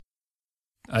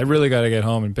I really got to get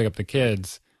home and pick up the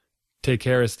kids, take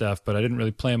care of stuff, but I didn't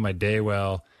really plan my day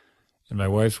well. And my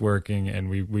wife's working, and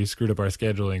we screwed up our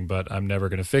scheduling, but I'm never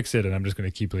going to fix it, and I'm just going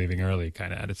to keep leaving early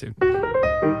kind of attitude.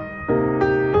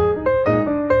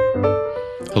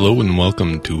 Hello, and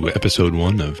welcome to episode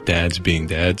 1 of Dads Being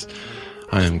Dads.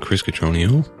 I am Chris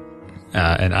Catronio.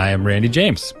 And I am Randy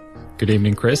James. Good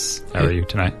evening, Chris. How are you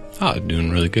tonight?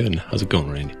 Doing really good. How's it going,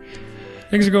 Randy?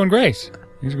 Things are going great.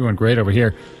 Things are going great over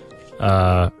here.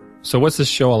 So what's this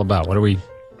show all about? What are we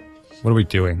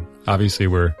doing? Obviously,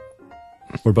 we're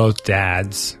both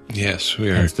dads. Yes, we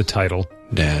are. That's the title.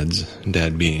 Dad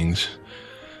beings.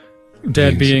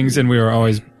 Dad beings, and we are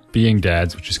always being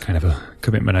dads, which is kind of a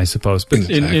commitment, I suppose. But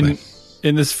exactly.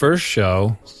 in this first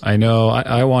show, I know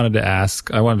I wanted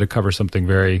to cover something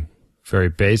very, very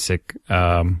basic,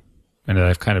 and that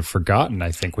I've kind of forgotten,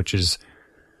 I think, which is,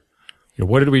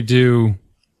 what did we do?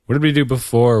 What did we do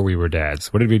before we were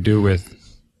dads? What did we do with?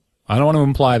 I don't want to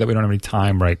imply that we don't have any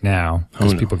time right now,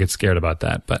 because people get scared about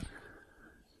that, but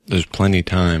there's plenty of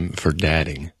time for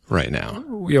dadding right now.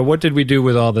 What did we do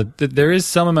with all there is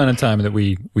some amount of time that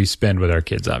we spend with our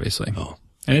kids, obviously. Oh.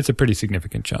 And it's a pretty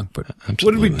significant chunk, but Absolutely.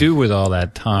 What did we do with all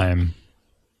that time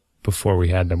before we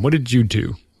had them? What did you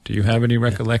do? Do you have any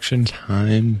recollection?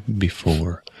 Time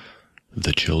before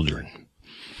the children.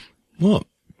 Well,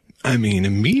 I mean,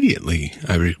 immediately,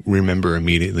 I remember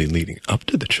immediately leading up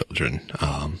to the children,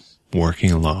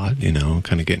 working a lot,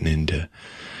 kind of getting into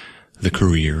the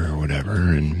career or whatever,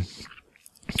 and,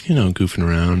 goofing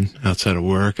around outside of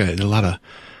work. I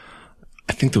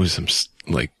think there was some,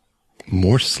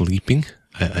 more sleeping.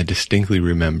 I distinctly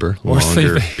remember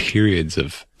longer periods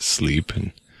of sleep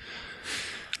and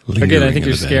again, I think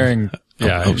you're scaring.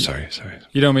 Yeah. Sorry.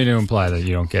 You don't mean to imply that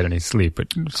you don't get any sleep,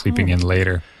 but sleeping in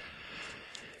later.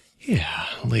 Yeah,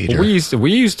 later. Well,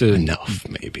 we used to enough,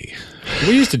 maybe.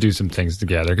 We used to do some things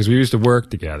together because we used to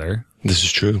work together. This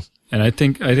is true. And I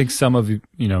think some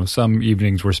some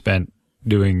evenings were spent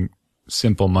doing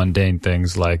simple, mundane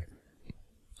things like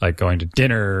going to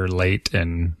dinner late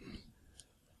and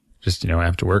just,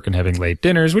 after work and having late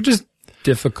dinners, which is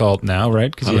difficult now,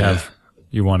 right? Because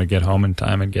you want to get home in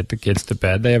time and get the kids to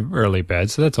bed. They have early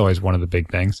beds, so that's always one of the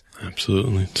big things.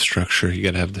 Absolutely. Structure. You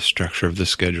got to have the structure of the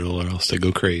schedule or else they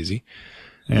go crazy.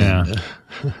 Yeah.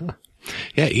 And,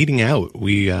 eating out.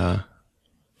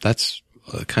 That's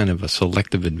kind of a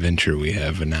selective adventure we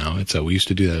have now. We used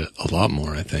to do that a lot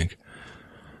more, I think.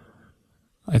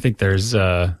 I think there's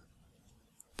a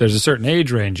certain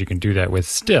age range you can do that with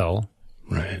still.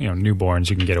 Right. Newborns,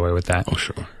 you can get away with that. Oh,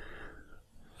 sure.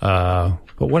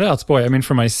 But what else? Boy, I mean,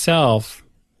 for myself,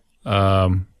 I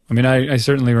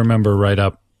certainly remember right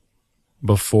up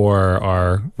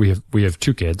before we have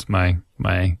 2 kids. We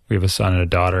have a son and a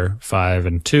daughter, 5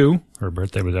 and 2. Her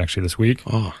birthday was actually this week.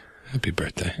 Oh, happy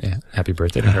birthday. Yeah, happy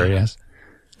birthday to her, yes.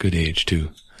 Good age, too.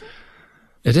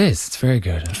 It is. It's very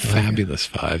good. Fabulous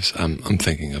 5s. I'm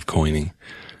thinking of coining.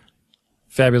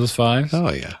 Fabulous 5s?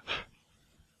 Oh, yeah.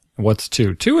 What's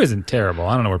 2? 2 isn't terrible.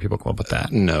 I don't know where people come up with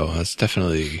that. No, it's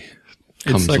definitely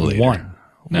comes it's like later. 1.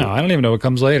 No, I don't even know what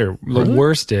comes later. Really? The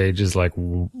worst age is like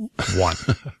 1.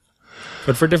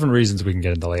 But for different reasons we can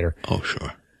get into later. Oh,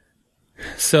 sure.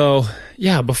 So,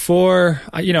 yeah, before,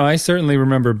 I certainly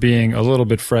remember being a little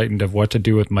bit frightened of what to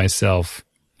do with myself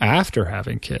after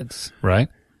having kids, right?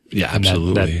 Yeah, And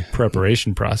absolutely. that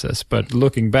preparation process. But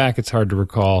looking back, it's hard to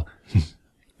recall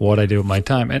what I did with my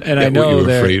time. And I know what you were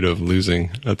that, afraid of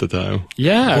losing at the time.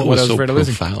 Yeah, what I was so afraid of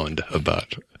losing. profound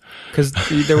about? Because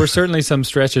there were certainly some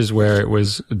stretches where it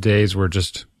was days where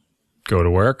just go to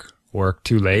work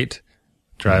too late,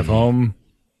 drive home,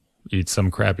 eat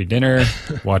some crappy dinner,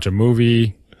 watch a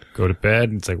movie, go to bed.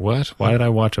 And it's like, what? Why did I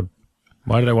watch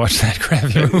that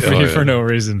crappy movie for no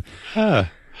reason?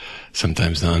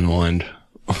 Sometimes to unwind.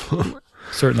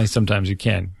 Certainly sometimes you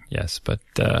can, yes. But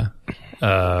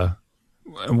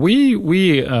we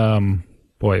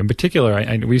boy, in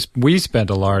particular, we spent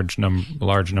a large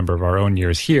number of our own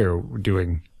years here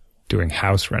doing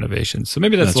house renovations. So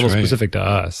maybe that's a little specific to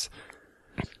us.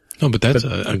 No, but that's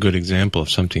a good example of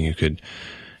something you could,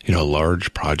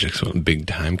 large projects with a big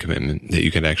time commitment that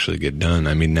you could actually get done.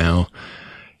 I mean, now,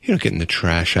 getting the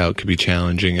trash out could be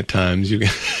challenging at times. You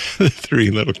get the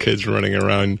 3 little kids running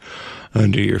around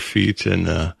under your feet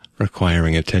and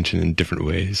requiring attention in different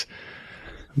ways.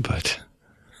 But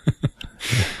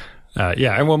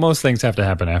well, most things have to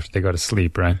happen after they go to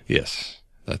sleep, right? Yes,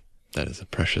 that is a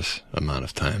precious amount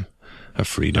of time, of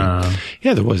freedom.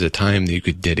 There was a time that you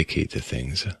could dedicate to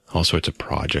things, all sorts of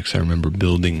projects. I remember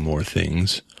building more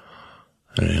things.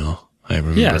 I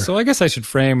remember. Yeah, so I guess I should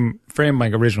frame my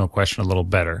original question a little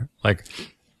better. Like,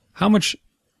 how much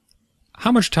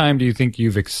how much time do you think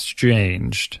you've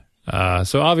exchanged?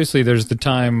 So obviously there's the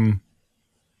time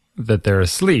that they're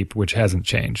asleep, which hasn't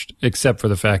changed, except for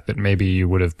the fact that maybe you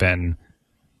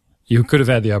could have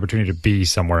had the opportunity to be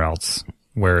somewhere else,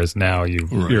 whereas now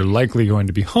you're likely going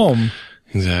to be home.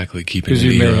 Exactly, keeping an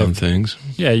ear on things.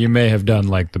 Yeah, you may have done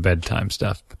like the bedtime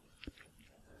stuff.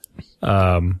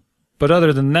 But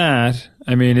other than that,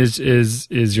 I mean,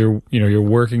 is your your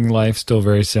working life still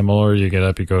very similar? You get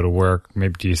up, you go to work.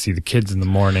 Maybe do you see the kids in the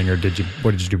morning, or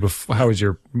what did you do before? How was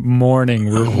your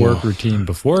morning work routine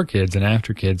before kids and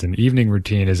after kids, and evening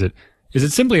routine? Is it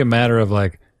simply a matter of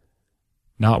like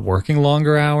not working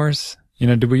longer hours?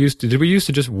 Did we used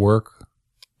to just work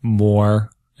more,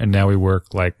 and now we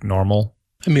work like normal?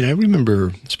 I mean, I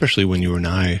remember, especially when you and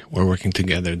I were working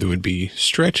together, there would be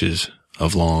stretches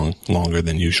of longer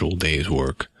than usual days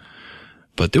work.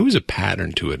 But there was a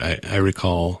pattern to it. I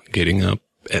recall getting up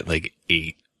at like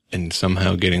 8 and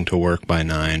somehow getting to work by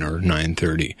 9 or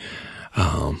 9:30.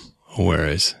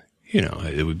 Whereas,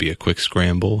 it would be a quick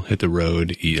scramble, hit the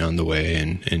road, eat on the way,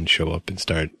 and show up and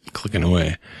start clicking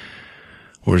away.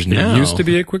 Whereas now, it used to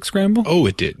be a quick scramble? Oh,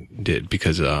 it did,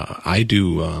 because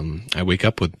I wake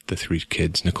up with the 3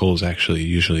 kids. Nicole's actually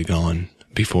usually gone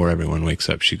before everyone wakes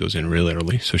up. She goes in real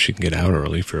early so she can get out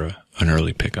early for an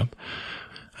early pickup.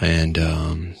 And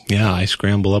I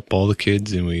scramble up all the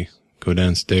kids, and we go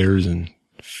downstairs and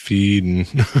feed and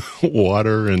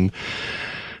water and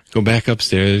go back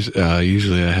upstairs.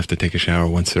 Usually I have to take a shower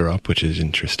once they're up, which is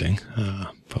interesting.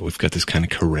 But we've got this kind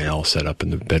of corral set up in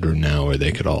the bedroom now where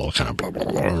they could all kind of blah, blah,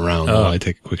 blah around while I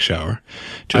take a quick shower.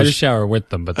 I just shower with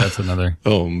them, but that's another.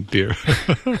 Oh, dear.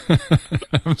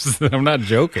 I'm not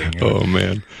joking. Oh,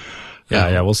 man.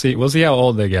 Yeah. We'll see how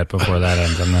old they get before that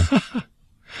ends.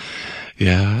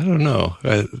 Yeah, I don't know.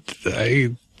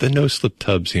 The no-slip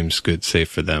tub seems good, safe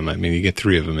for them. I mean, you get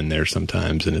 3 of them in there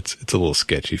sometimes, and it's a little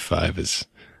sketchy. 5 is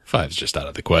just out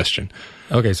of the question.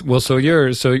 Okay, so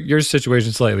your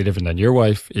situation's slightly different then. Your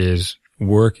wife is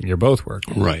working. You're both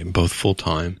working. Right, both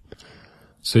full-time.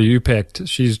 So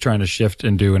she's trying to shift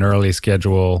and do an early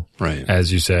schedule, right,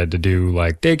 as you said, to do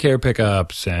like daycare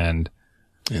pickups and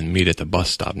meet at the bus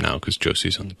stop now because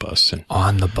Josie's on the bus. And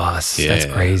on the bus. Yeah. That's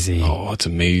crazy. Oh, it's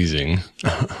amazing.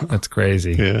 That's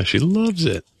crazy. Yeah, she loves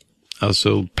it. I was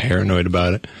so paranoid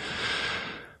about it,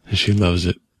 and she loves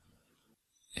it.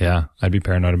 Yeah, I'd be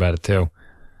paranoid about it too.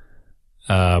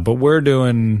 But we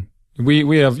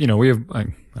have, I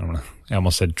don't know, I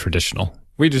almost said traditional.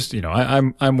 We just,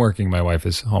 I'm working. My wife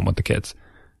is home with the kids,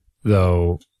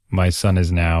 though my son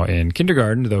is now in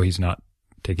kindergarten, though he's not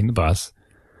taking the bus.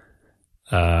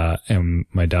 And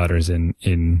my daughter's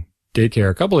in daycare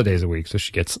a couple of days a week. So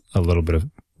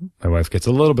my wife gets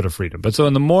a little bit of freedom. But so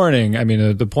in the morning, I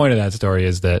mean, the point of that story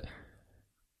is that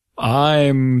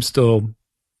I'm still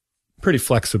pretty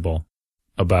flexible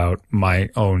about my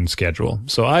own schedule.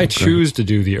 So I choose to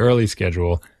do the early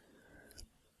schedule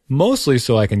mostly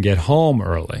so I can get home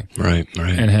early. Right.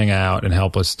 And hang out and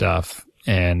help with stuff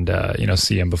and,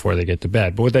 see them before they get to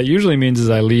bed. But what that usually means is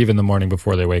I leave in the morning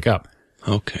before they wake up.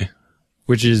 Okay.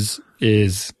 Which is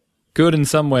good in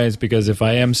some ways, because if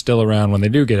I am still around when they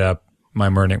do get up, my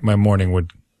morning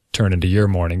would turn into your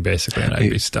morning basically, and I'd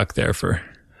be stuck there for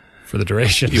the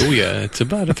duration. Oh yeah, it's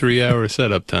about a 3-hour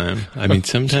setup time. I mean,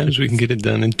 sometimes we can get it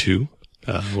done in 2,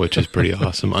 which is pretty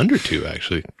awesome. Under 2,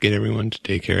 actually. Get everyone to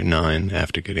daycare at 9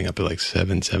 after getting up at like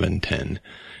 7:10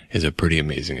 is a pretty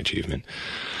amazing achievement.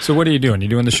 So what are you doing? You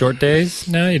doing the short days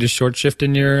now? You just short shift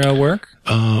in your work?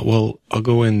 Well, I'll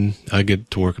go in. I get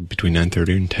to work between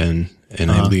 9:30 and 10,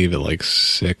 and I leave at like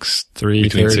 6,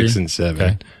 between 6 and 7.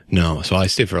 Okay. No, so I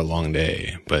stay for a long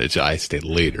day, but I stay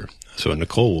later. So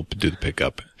Nicole will do the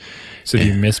pickup. So do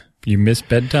you miss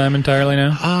bedtime entirely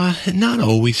now? Not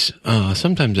always.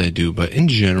 Sometimes I do, but in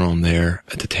general, I'm there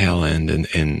at the tail end,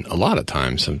 and a lot of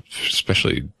times,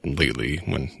 especially lately,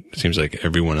 when it seems like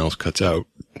everyone else cuts out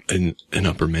in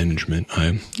upper management,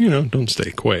 I, don't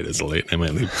stay quite as late. I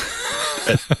might leave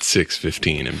at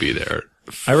 6:15 and be there.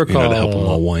 I recall to help them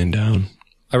all wind down.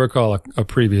 I recall a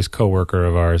previous coworker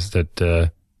of ours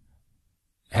that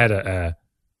had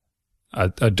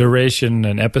a duration,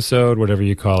 an episode, whatever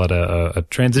you call it, a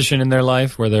transition in their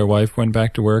life where their wife went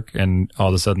back to work, and all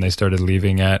of a sudden they started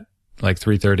leaving at like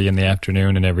 3:30 in the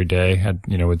afternoon, and every day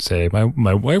would say,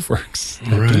 my wife works. I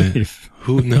have to leave.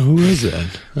 Who is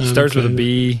that? Starts with a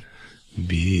B.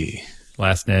 B.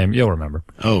 Last name, you'll remember.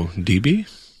 Oh, DB?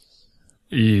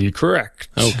 Correct.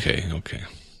 Okay.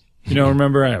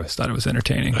 Remember? I always thought it was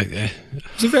entertaining. It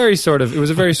was a very sort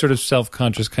of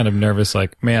self-conscious kind of nervous,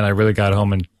 like, man, I really got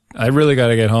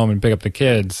to get home and pick up the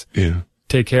kids. Yeah.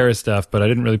 Take care of stuff, but I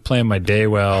didn't really plan my day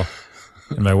well.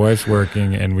 and my wife's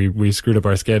working, and we screwed up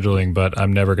our scheduling, but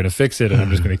I'm never going to fix it, and I'm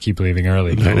just going to keep leaving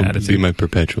early. That would be my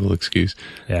perpetual excuse.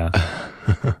 Yeah.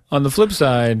 On the flip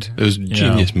side, it was a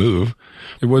genius move.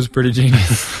 It was pretty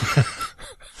genius.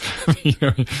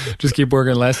 Just keep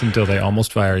working less until they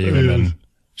almost fire you, and then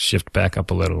shift back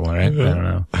up a little, right? I don't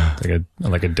know,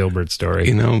 like a Dilbert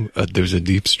story. There's a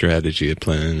deep strategy at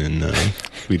plan, and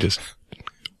we just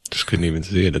couldn't even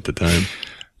see it at the time.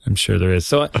 I'm sure there is.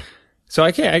 So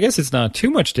I guess it's not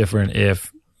too much different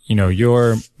if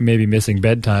you're maybe missing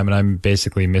bedtime, and I'm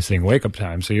basically missing wake up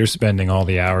time. So you're spending all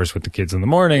the hours with the kids in the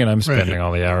morning, and I'm spending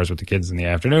all the hours with the kids in the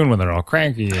afternoon when they're all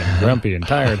cranky and grumpy and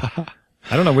tired.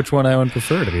 I don't know which one I would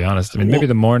prefer, to be honest. I mean, maybe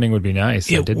the morning would be nice.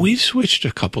 Yeah, we switched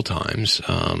a couple times.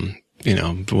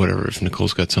 Whatever, if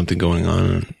Nicole's got something going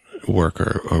on at work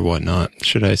or whatnot.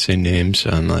 Should I say names?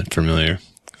 I'm not familiar.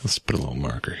 Let's put a little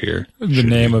marker here.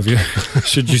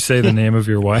 Should you say the name of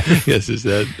your wife? Yes, is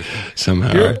that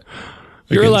somehow?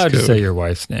 You're allowed to say your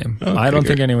wife's name. Okay, I don't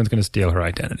think anyone's going to steal her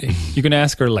identity. You can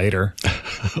ask her later.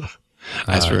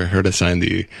 Ask for her to sign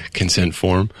the consent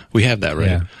form. We have that, right?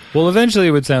 Yeah. Well, eventually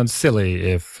it would sound silly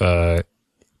if it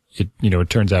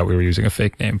turns out we were using a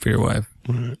fake name for your wife.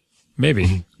 Right.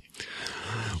 Maybe.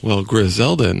 Well,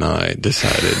 Griselda and I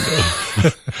decided.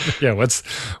 Yeah, what's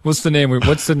the name?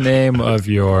 What's the name of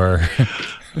your?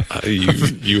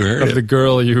 You heard of the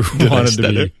girl you wanted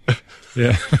to be?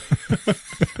 Yeah,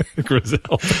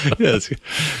 Griselda. Yes,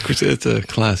 it's a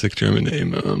classic German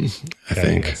name. I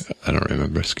think. Yes. I don't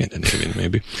remember, Scandinavian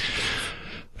maybe.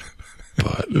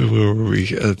 But where were we?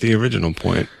 The original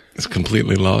point is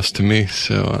completely lost to me.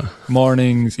 So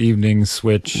mornings, evenings,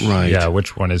 switch. Right. Yeah,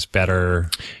 which one is better?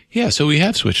 Yeah, so we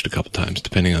have switched a couple times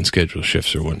depending on schedule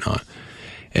shifts or whatnot.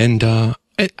 And I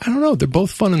don't know, they're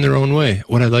both fun in their own way.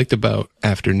 What I liked about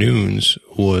afternoons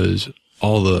was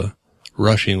all the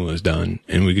rushing was done,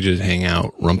 and we could just hang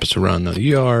out, rumpus around the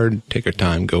yard, take our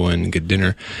time, go in and get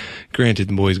dinner. Granted,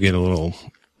 the boys get a little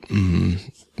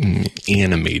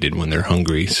animated when they're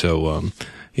hungry, so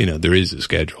there is a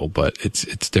schedule, but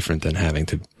it's different than having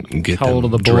to get How them old are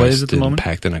the boys dressed at the and moment?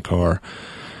 Packed in a car.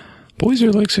 Boys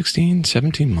are like 16,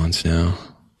 17 months now.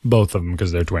 Both of them,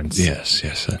 because they're twins. Yes.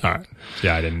 All right.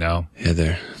 Yeah, I didn't know. Yeah,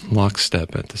 they're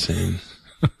lockstep at the same.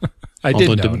 I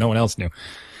did know. No one else knew.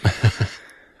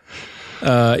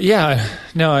 Yeah.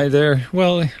 No, I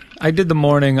did the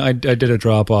morning. I did a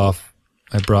drop off.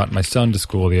 I brought my son to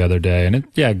school the other day,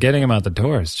 and getting him out the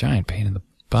door is a giant pain in the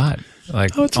butt.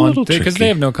 Like, it's a little tricky. Because they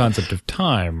have no concept of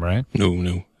time, right?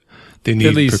 No. They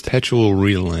need perpetual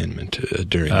realignment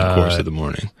during the course of the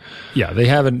morning. Yeah, they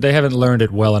haven't learned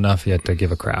it well enough yet to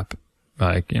give a crap.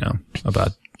 Like,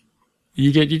 about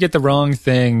you get the wrong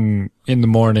thing in the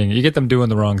morning. You get them doing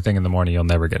the wrong thing in the morning, you'll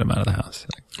never get them out of the house.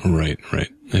 Right.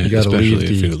 Especially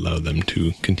if you allow them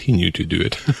to continue to do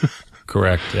it.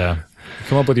 Correct. Yeah.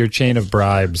 Come up with your chain of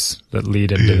bribes that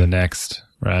lead into the next.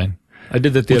 Right. I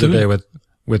did that the other day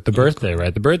with the birthday,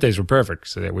 right? The birthdays were perfect.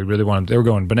 So we really wanted, they were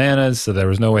going bananas. So there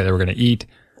was no way they were going to eat.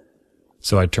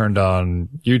 So I turned on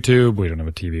YouTube. We don't have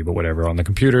a TV, but whatever, on the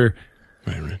computer.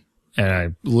 Right. And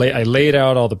I laid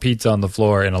out all the pizza on the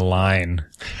floor in a line.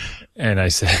 And I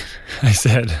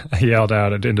yelled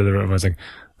out into the room. I was like,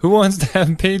 who wants to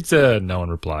have pizza? No one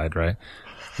replied, right?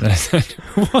 And I said,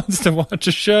 who wants to watch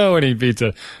a show and eat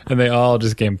pizza? And they all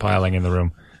just came piling in the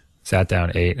room, sat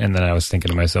down, ate. And then I was thinking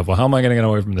to myself, well, how am I going to get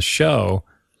away from the show?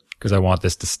 Because I want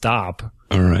this to stop,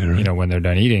 all right. When they're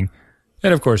done eating.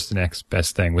 And of course, the next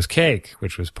best thing was cake,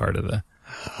 which was part of the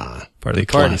party.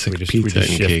 Classic pizza and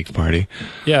cake party.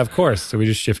 Yeah, of course. So we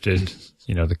just shifted,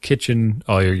 the kitchen.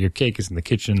 All your cake is in the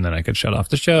kitchen. Then I could shut off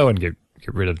the show and get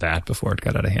rid of that before it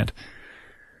got out of hand.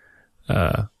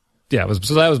 So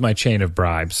that was my chain of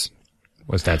bribes.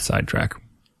 Was that sidetrack?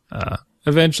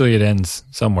 Eventually it ends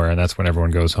somewhere, and that's when everyone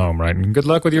goes home, right? And good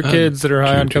luck with your kids that are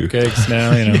high on cupcakes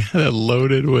now, Yeah,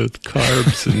 loaded with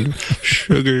carbs and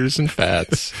sugars and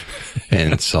fats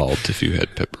and salt if you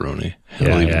had pepperoni.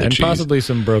 Yeah, and cheese. Possibly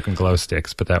some broken glow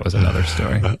sticks, but that was another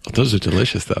story. Those are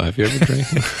delicious, though. Have you ever drank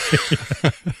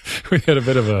them? We had a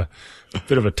bit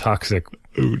of a toxic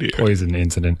poison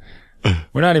incident.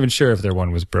 We're not even sure if their one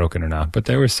was broken or not, but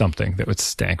there was something that would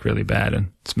stank really bad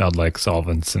and smelled like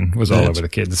solvents and was all over the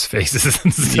kids' faces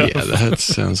and stuff. Yeah, that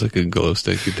sounds like a glow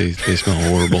stick. They smell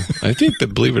horrible. I think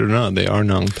that, believe it or not, they are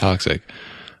non-toxic.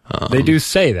 They do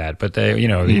say that, but they,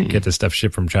 you get this stuff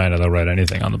shipped from China, they'll write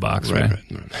anything on the box, right?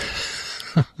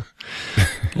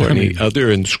 Or any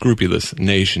other unscrupulous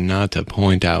nation not to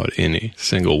point out any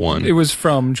single one. It was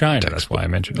from China, that's why I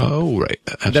mentioned it. Oh, right.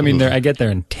 Absolutely. I mean, I get their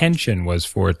intention was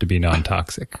for it to be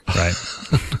non-toxic, right?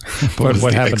 But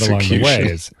what happened along the way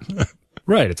is...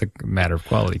 Right, it's a matter of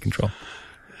quality control.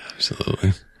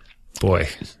 Absolutely. Boy.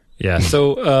 Yeah.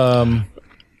 So,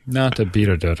 not to beat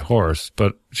a dead horse,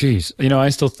 but geez,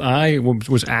 I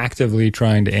was actively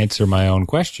trying to answer my own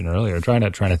question earlier, trying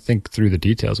to think through the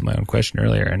details of my own question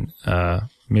earlier. And,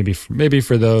 maybe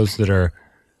for those that are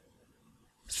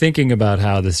thinking about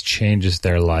how this changes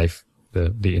their life,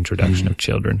 the introduction of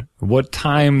children, what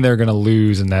time they're going to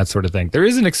lose and that sort of thing. There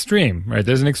is an extreme, right?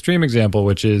 There's an extreme example,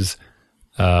 which is,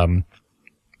 the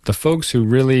folks who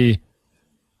really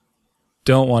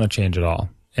don't want to change at all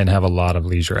and have a lot of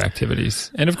leisure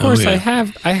activities. And of course, I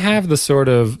have the sort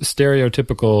of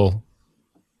stereotypical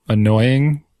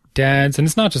annoying dads, and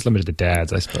it's not just limited to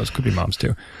dads, I suppose. Could be moms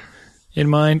too, in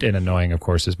mind. And annoying, of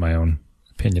course, is my own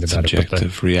opinion about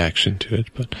subjective reaction to it,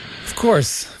 but of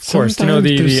course, I'm going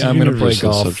to play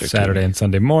golf Saturday and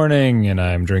Sunday morning, and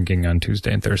I'm drinking on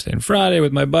Tuesday and Thursday and Friday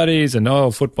with my buddies, and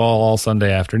football all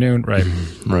Sunday afternoon, right?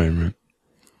 Right.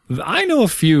 I know a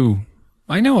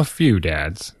few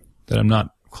dads that I'm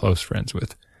not close friends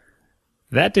with.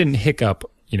 That didn't hiccup,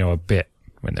 a bit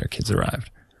when their kids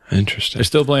arrived. Interesting. They're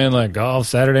still playing like golf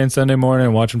Saturday and Sunday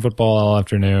morning, watching football all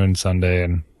afternoon, Sunday,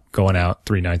 and going out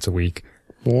 3 nights a week.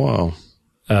 Wow.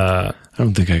 I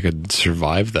don't think I could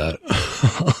survive that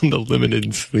on the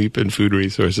limited sleep and food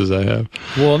resources I have.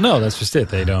 Well, no, that's just it.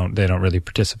 They don't really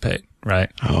participate,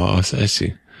 right? Oh, I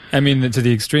see. I mean, to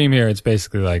the extreme here, it's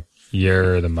basically like,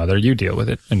 you're the mother, you deal with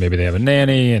it. And maybe they have a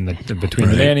nanny, and between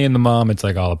the nanny and the mom, it's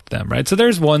like all up to them, right? So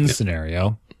there's one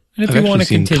scenario. And if you want to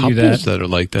continue that are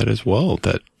like that as well,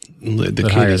 that the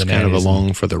kid is kind of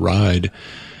along for the ride,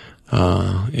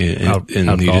 and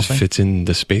he just fits in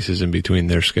the spaces in between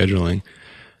their scheduling.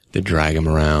 They drag him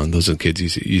around. Those are the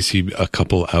kids you see a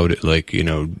couple out at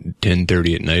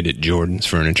 10:30 at night at Jordan's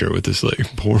Furniture with this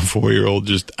poor 4-year-old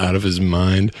just out of his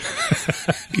mind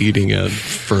eating a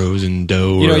frozen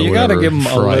dough you got to give him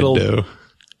a little dough.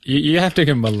 You have to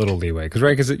give them a little leeway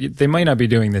because they might not be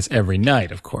doing this every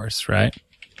night, of course, right?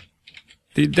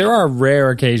 There are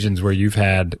rare occasions where you've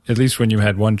had, at least when you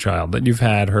had one child, that you've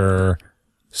had her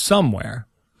somewhere,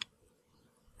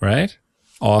 right?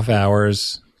 Off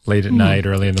hours, late at night,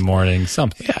 early in the morning,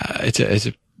 something. Yeah,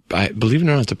 I believe it or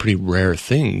not, it's a pretty rare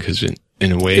thing because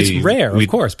in a way, it's rare, of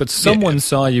course. But someone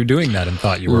saw you doing that and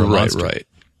thought you were a monster. Right.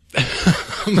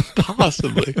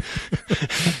 Possibly.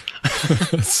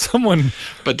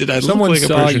 But did I look like a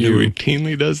person who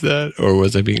routinely does that, or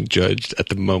was I being judged at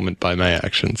the moment by my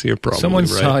actions? You're probably someone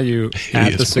right. saw you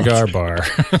at the cigar bar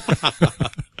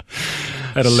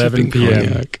at 11 p.m.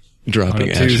 Cognac,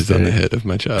 dropping ashes on the head of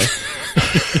my child.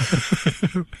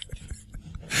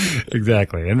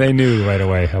 Exactly, and they knew right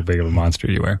away how big of a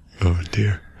monster you were. Oh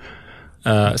dear.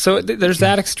 So there's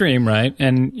that extreme, right?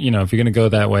 And, if you're going to go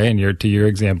that way, and to your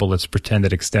example, let's pretend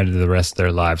it extended to the rest of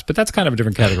their lives. But that's kind of a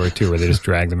different category, too, where they just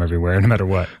drag them everywhere, no matter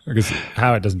what. Because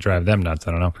how it doesn't drive them nuts,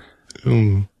 I don't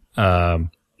know.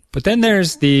 But then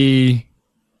there's the,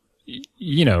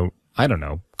 I don't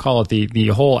know, call it the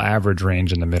whole average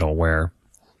range in the middle, where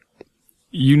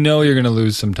you're going to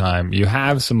lose some time. You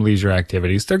have some leisure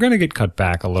activities. They're going to get cut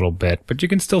back a little bit, but you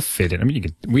can still fit it. I mean,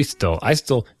 I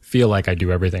still feel like I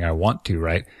do everything I want to,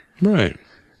 right? Right.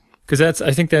 Because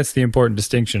I think that's the important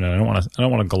distinction. And I don't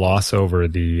want to gloss over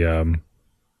the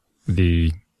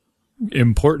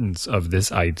importance of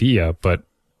this idea, but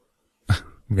I'm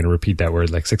going to repeat that word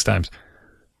like 6 times.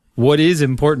 What is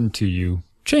important to you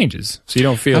changes, so you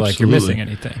don't feel like you're missing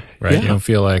anything, right? Yeah. You don't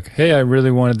feel like, hey, I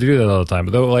really wanted to do that all the time.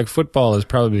 But though, like, football is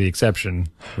probably the exception,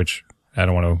 which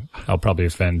I'll probably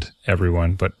offend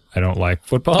everyone, but I don't like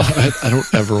football. I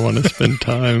don't ever want to spend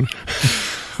time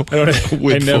with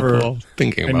football,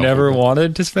 thinking about I never football.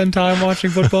 wanted to spend time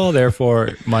watching football.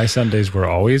 Therefore, my Sundays were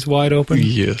always wide open.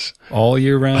 Yes. All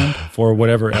year round for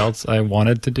whatever else I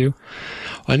wanted to do.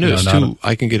 I noticed, too,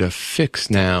 I can get a fix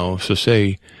now. So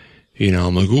say,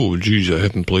 I'm like, oh, geez, I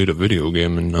haven't played a video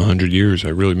game in 100 years. I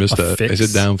really missed that. Fix? I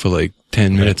sit down for like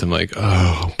 10 minutes. I'm like,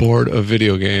 oh, bored of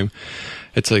video game.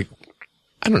 It's like,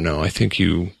 I don't know. I think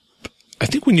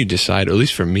when you decide, at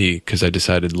least for me, because I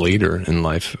decided later in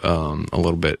life, a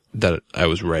little bit that I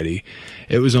was ready,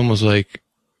 it was almost like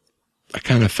I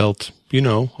kind of felt,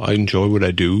 I enjoy what I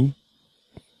do,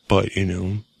 but,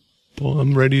 well,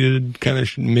 I'm ready to kind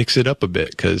of mix it up a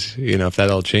bit because, if that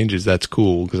all changes, that's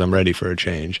cool because I'm ready for a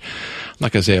change. I'm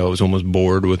not going to say I was almost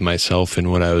bored with myself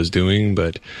and what I was doing,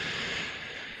 but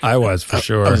I was for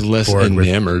sure. I was less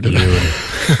enamored. You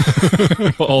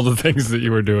all the things that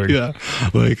you were doing. Yeah.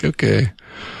 Like, okay.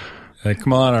 Like,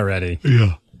 come on already.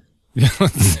 Yeah.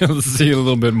 Let's see a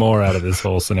little bit more out of this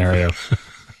whole scenario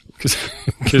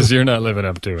because you're not living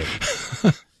up to it.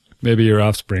 Maybe your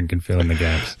offspring can fill in the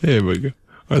gaps. There we go.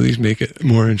 Or at least make it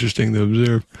more interesting to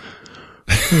observe.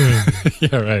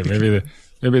 Yeah, right.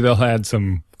 Maybe they'll add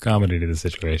some comedy to the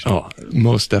situation. Oh,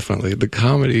 most definitely. The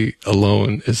comedy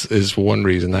alone is one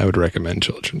reason I would recommend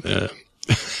children.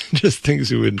 Just things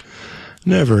that would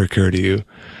never occur to you.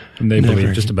 And they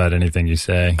believe just about anything you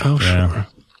say. Oh, sure.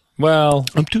 Well,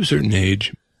 up to a certain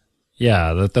age.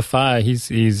 Yeah, the Phi,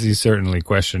 he's certainly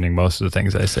questioning most of the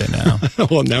things I say now.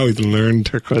 Well, now he's learned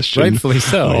to question. Rightfully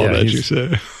so. All yeah, that you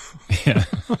say. Yeah.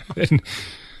 And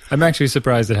I'm actually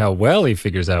surprised at how well he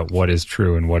figures out what is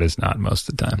true and what is not most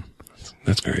of the time.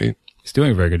 That's great. He's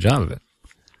doing a very good job of it.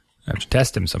 I have to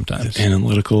test him sometimes. An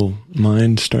analytical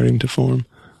mind starting to form.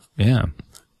 Yeah.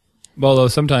 Although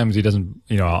sometimes he doesn't,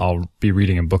 I'll be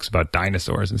reading him books about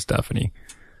dinosaurs and stuff, and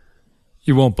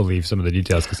he won't believe some of the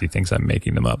details because he thinks I'm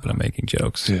making them up and I'm making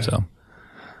jokes. Yeah. So,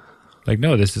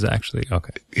 no, this is actually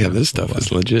okay. Yeah, this stuff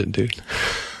is legit, dude.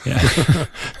 Yeah.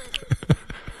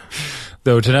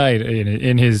 Though tonight,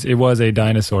 in his, it was a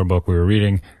dinosaur book we were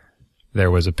reading.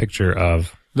 There was a picture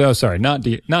of, not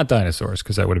dinosaurs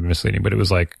because that would have been misleading, but it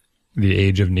was like the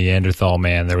age of Neanderthal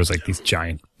man. There was like these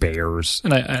giant bears,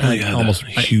 and I almost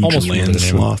huge land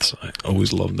sloths. I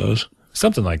always loved those.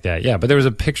 Something like that, yeah. But there was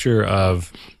a picture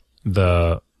of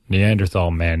the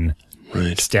Neanderthal men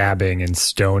stabbing and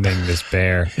stoning this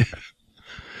bear.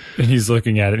 And he's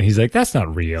looking at it and he's like, that's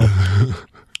not real.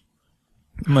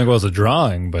 I'm like, well, it's a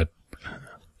drawing, but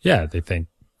yeah, they think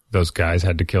those guys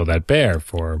had to kill that bear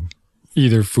for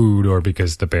either food or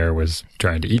because the bear was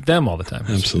trying to eat them all the time.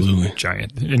 Absolutely.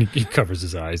 Giant. And he covers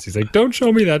his eyes. He's like, don't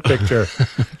show me that picture.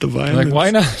 The violence. I'm like,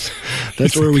 why not?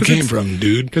 That's where we came from,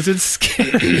 dude. Because it's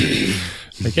scary.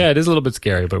 Like, yeah, it is a little bit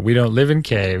scary, but we don't live in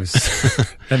caves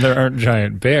and there aren't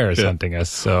giant bears hunting us.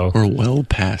 So we're well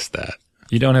past that.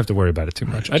 You don't have to worry about it too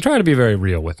much. I try to be very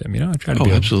real with him. I try to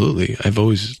be. Absolutely. I've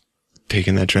always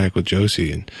taken that track with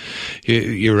Josie, and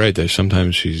you're right. There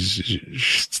sometimes she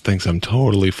thinks I'm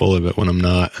totally full of it when I'm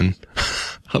not, and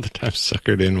other times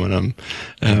suckered in when I'm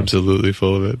absolutely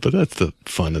full of it. But that's the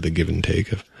fun of the give and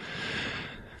take of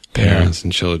parents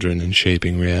and children and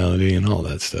shaping reality and all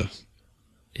that stuff.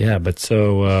 Yeah, but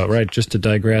so, just to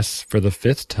digress for the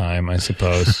 5th time, I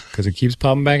suppose, because it keeps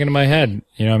popping back into my head.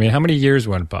 How many years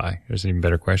went by? There's an even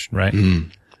better question, right?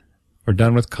 Mm. We're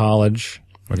done with college,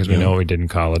 because we know what we did in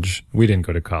college. We didn't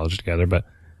go to college together, but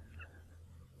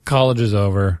college is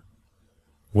over.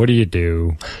 What do you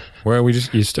do? Where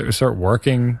you start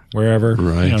working wherever,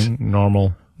 right?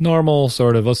 Normal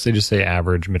sort of, let's just say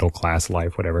average middle class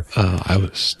life, whatever. I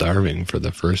was starving for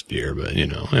the first year, but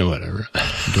whatever.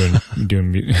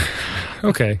 doing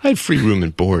okay. I had free room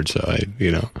and board, so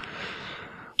well,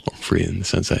 free in the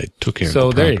sense I took care of the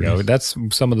property. So there you go. That's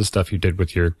some of the stuff you did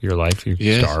with your life.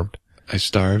 You starved. I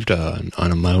starved on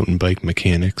a mountain bike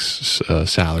mechanic's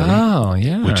salary. Oh,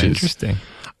 yeah. Which is interesting.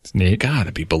 It's neat.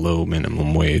 Gotta be below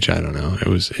minimum wage. I don't know. It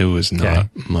was not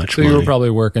much So money. you were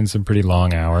probably working some pretty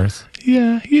long hours.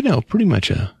 Yeah, pretty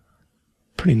much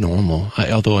pretty normal.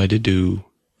 Although I did do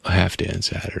a half day on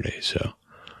Saturday, so.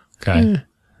 Okay.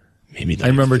 Maybe I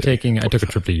remember I took a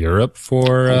trip to Europe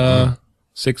for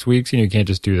 6 weeks. You can't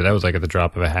just do that. That was like at the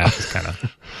drop of a hat. It's kind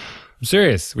of... I'm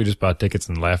serious. We just bought tickets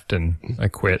and left, and I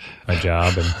quit my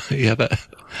job. And that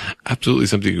absolutely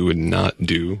something you would not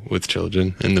do with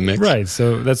children in the mix. Right.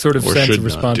 So that sort of sense of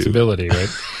responsibility, right?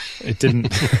 It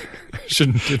didn't,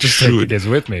 shouldn't just take the kids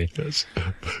with me. Yes.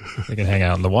 They can hang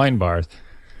out in the wine bars.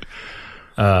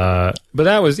 But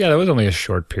that was only a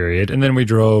short period. And then we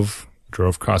drove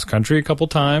cross country a couple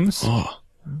times. Oh,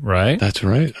 right. That's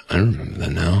right. I remember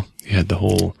that now. You had the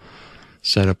whole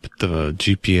setup with the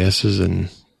GPSs and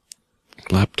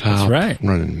laptop,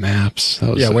 running maps.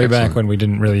 That was way back when we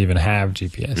didn't really even have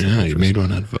GPS. Yeah, you made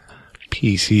one out of a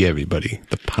PC, everybody.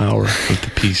 The power of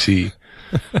the PC.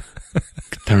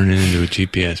 Turn it into a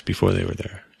GPS before they were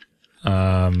there.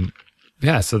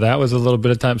 So that was a little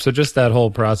bit of time. So just that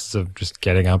whole process of just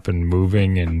getting up and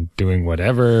moving and doing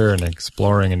whatever and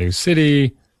exploring a new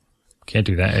city. Can't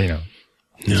do that, No.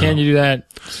 Can you do that?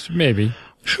 Maybe.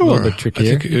 Sure. A little bit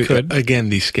trickier. I think, again,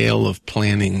 the scale of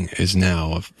planning is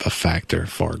now a factor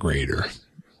far greater.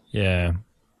 Yeah.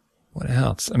 What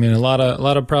else? I mean, a lot of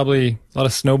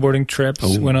snowboarding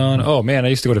trips went on. Oh man, I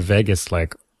used to go to Vegas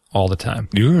like all the time.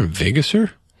 You were a Vegaser?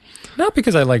 Not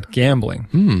because I liked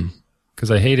gambling.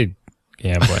 Because I hated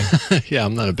gambling. Yeah,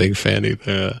 I'm not a big fan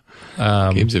either.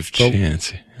 Games of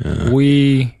chance.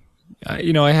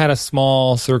 I had a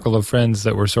small circle of friends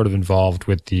that were sort of involved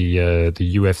with the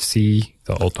UFC,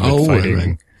 the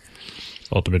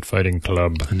Ultimate Fighting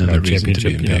Club. Another reason to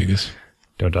be in Vegas.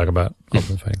 Don't talk about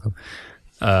Ultimate Fighting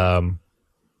Club.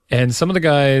 And some of the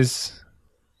guys,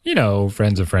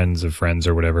 friends of friends of friends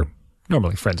or whatever.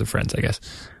 Normally friends of friends, I guess.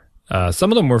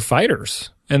 some of them were fighters,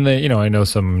 and they, I know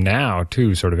some now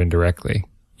too, sort of indirectly.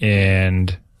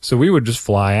 And so we would just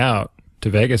fly out to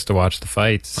Vegas to watch the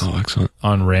fights. Oh, excellent.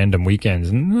 On random weekends,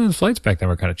 and the flights back then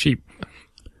were kind of cheap.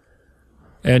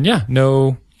 And yeah,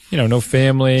 no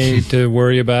family to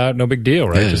worry about, no big deal,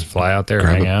 right? Yeah. Just fly out there,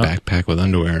 Grab hang a out. backpack with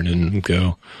underwear and then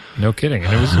go. No kidding.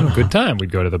 And it was a good time.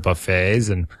 We'd go to the buffets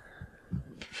and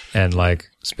like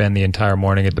spend the entire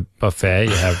morning at the buffet.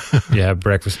 You have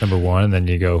breakfast number one, and then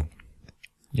you go,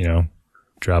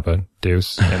 drop a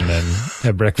deuce, and then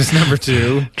have breakfast number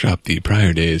two. Drop the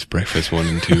prior day's breakfast 1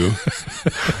 and 2.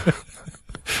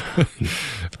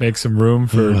 Make some room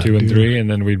for 2 and 3, and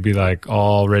then we'd be like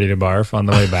all ready to barf on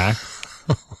the way back.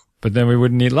 But then we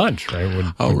wouldn't eat lunch, right?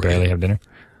 We'd barely have dinner.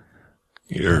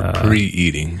 You're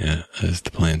pre-eating, as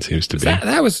the plan seems to be.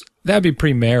 That'd be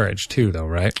pre-marriage too, though,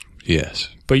 right? Yes.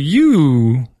 But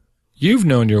you've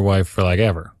known your wife for like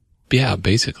ever. Yeah,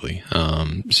 basically.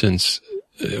 Since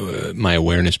my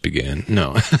awareness began.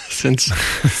 No, since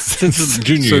the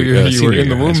junior. So you were in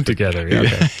the womb aspect. together. Yeah,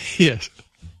 okay. Yes.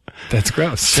 That's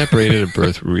gross. Separated at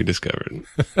birth, rediscovered.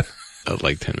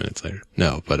 Like 10 minutes later.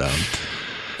 No, but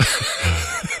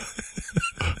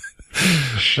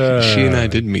she and I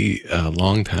did meet a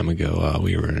long time ago.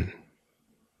 We were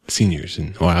seniors,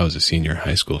 and I was a senior in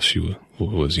high school. She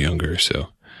was younger, so.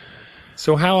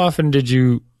 So how often did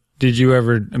you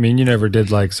ever? I mean, you never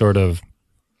did like sort of,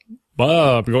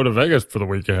 go to Vegas for the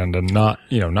weekend and not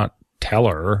tell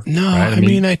her. No, right? I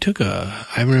mean, I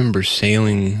remember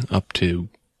sailing up to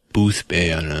Booth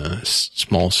Bay on a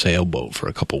small sailboat for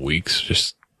a couple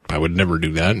weeks. I would never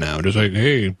do that now. Just like,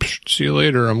 hey, see you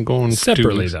later. I'm going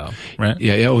separately though, right?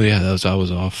 Yeah. Oh yeah. I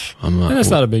was off. And that's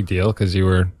not a big deal because you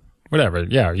were whatever.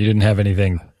 Yeah, you didn't have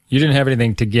anything. You didn't have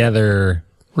anything together,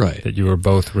 right? That you were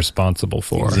both responsible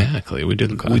for. Exactly. We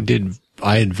did. Okay. We did.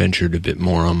 I had ventured a bit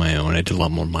more on my own. I did a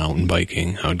lot more mountain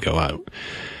biking. I would go out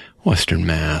Western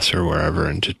Mass or wherever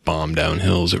and just bomb down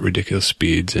hills at ridiculous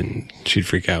speeds, and she'd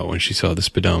freak out when she saw the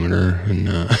speedometer. And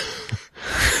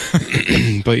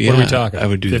but yeah, what are we talking? I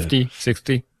would do 50,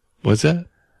 60? What's that?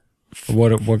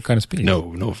 What kind of speed?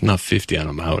 No, not 50 on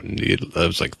a mountain. It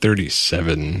was like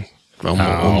 37,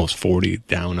 almost 40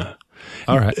 down a.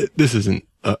 All right. This isn't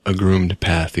a groomed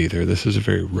path either. This is a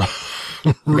very rough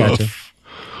Gotcha.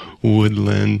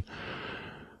 woodland.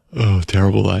 Oh,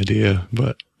 terrible idea,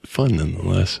 but fun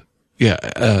nonetheless. Yeah,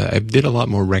 I did a lot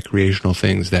more recreational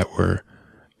things that were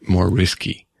more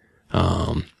risky.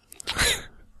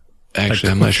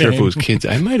 Actually, I'm not sure if it was kids.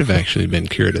 I might have actually been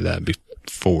cured of that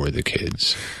before the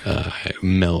kids. I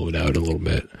mellowed out a little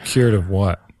bit. Cured of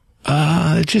what?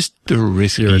 Just the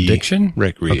risky your addiction?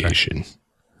 Recreation. Okay.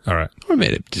 All right. Or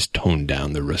made it just toned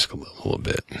down the risk a little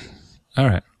bit. All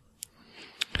right.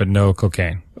 But no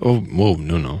cocaine. Oh, whoa,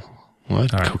 no.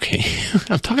 What? Right. Cocaine?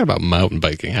 I'm talking about mountain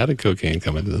biking. How did cocaine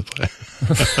come into the play?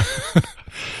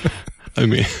 I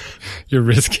mean, your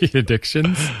risky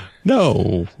addictions?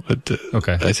 No.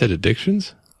 Okay. I said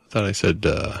addictions? I thought I said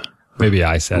maybe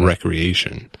I said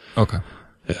recreation. Okay.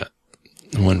 Yeah.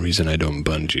 One reason I don't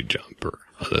bungee jump or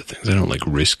other things. I don't like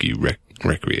risky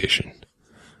recreation.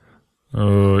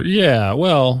 Yeah.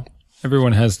 Well,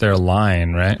 everyone has their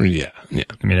line, right? Yeah.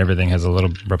 I mean, everything has a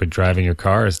little. Probably driving your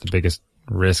car is the biggest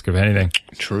risk of anything.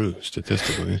 True,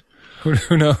 statistically.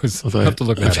 Who knows? Although I'll have to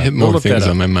look that I've up. hit more things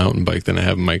on my mountain bike than I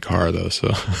have in my car, though.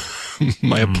 So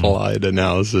my applied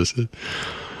analysis.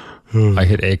 I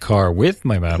hit a car with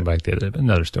my mountain bike the other day.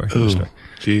 Another story. Oh,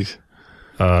 jeez.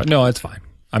 No, it's fine.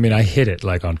 I mean, I hit it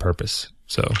like on purpose.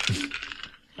 So,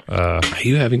 are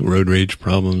you having road rage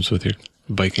problems with your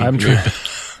biking?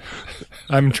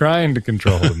 I'm trying to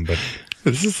control them, but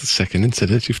this is the second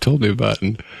incident you've told me about.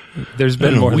 And there's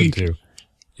been more than two.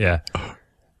 Yeah.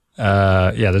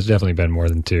 There's definitely been more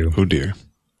than two. Oh dear.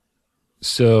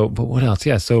 So, but what else?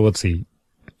 Yeah. So let's see.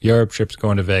 Europe trips,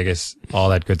 going to Vegas, all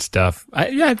that good stuff.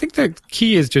 I think the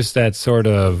key is just that sort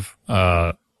of,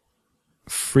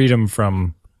 freedom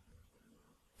from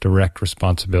direct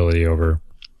responsibility over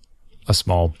a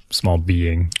small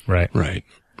being. Right. Right.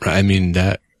 I mean,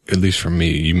 that, at least for me,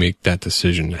 you make that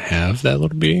decision to have that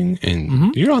little being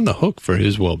and you're on the hook for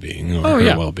his well-being or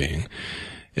her well-being.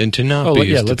 And to not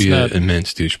be is to be an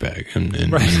immense douchebag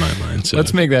in my mind. So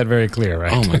let's make that very clear,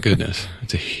 right? Oh my goodness.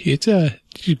 It's a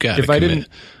you got to commit.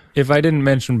 If I didn't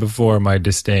mention before my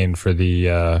disdain for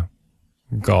the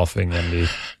golfing and the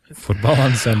football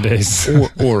on Sundays,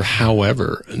 or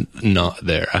however not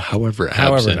there, however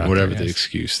absent, whatever the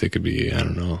excuse they could be, I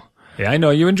don't know. Yeah, I know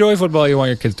you enjoy football. You want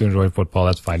your kids to enjoy football.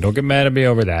 That's fine. Don't get mad at me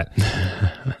over that.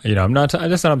 I'm not.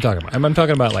 That's not what I'm talking about. I'm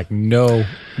talking about like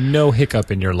no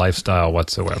hiccup in your lifestyle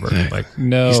whatsoever. Exactly. Like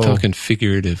no. He's talking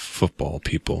figurative football,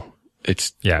 people.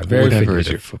 it's very whatever is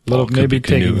figurative. your football. Maybe Could be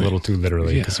taking a canoeing. little too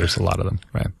literally because there's a lot of them,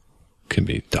 right? Could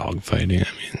be dog fighting. I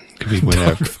mean, could be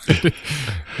whatever.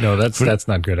 No, that's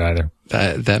not good either.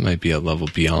 That might be a level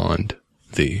beyond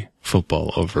the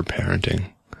football over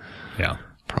parenting Yeah.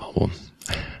 problem.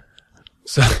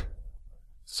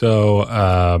 So,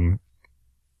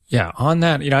 yeah, on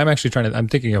that, I'm actually I'm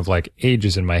thinking of like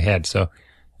ages in my head. So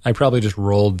I probably just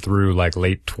rolled through like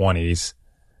late 20s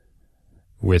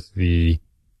with the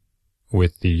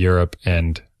Europe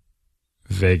and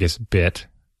Vegas bit.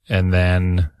 And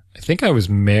then I think I was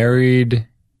married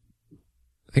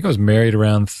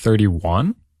around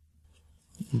 31.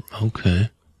 Okay.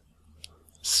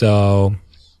 So,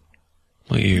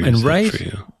 What year And is right- that for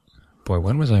you? boy,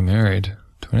 when was I married?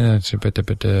 I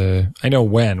know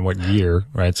what year,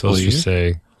 right? So let's What just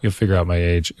say, you'll figure out my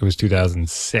age. It was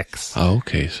 2006. Oh,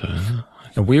 okay. So,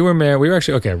 And we were married. We were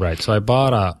actually, okay, right. So I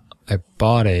bought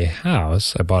a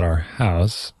house. I bought our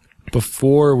house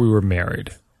before we were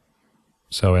married.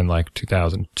 So in like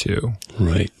 2002.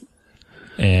 right.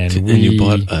 And And you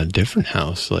bought a different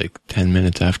house like 10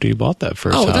 minutes after you bought that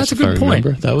first Oh, house. that's a if I good point.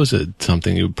 remember. That was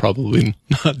something you would probably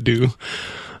not do.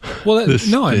 well, this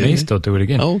no, I may day. still do it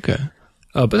again. Oh, okay.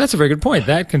 But that's a very good point.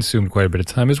 That consumed quite a bit of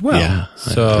time as well. Yeah. I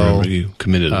So, remember you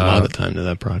committed a lot of time to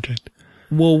that project.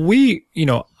 well,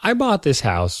 I bought this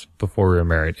house before we were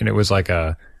married, and it was like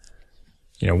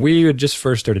we had just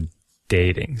first started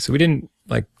dating. So we didn't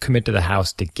like commit to the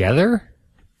house together,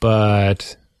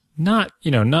 but not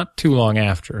too long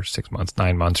after, 6 months,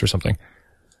 9 months or something.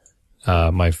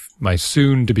 My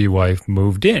soon to be wife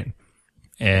moved in,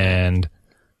 and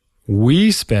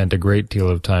we spent a great deal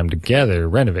of time together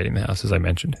renovating the house, as I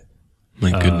mentioned.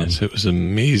 My goodness, it was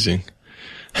amazing.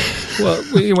 Well,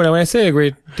 when I say a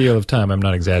great deal of time, I'm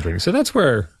not exaggerating. So that's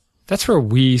where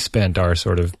we spent our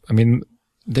sort of,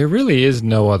 there really is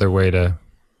no other way to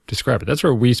describe it. That's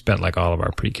where we spent like all of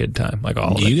our pre-kid time, like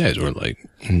all of it. You guys were like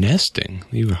nesting.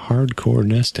 You were hardcore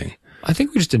nesting. I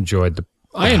think we just enjoyed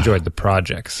I enjoyed the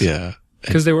projects. Yeah.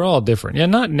 Because they were all different. Yeah,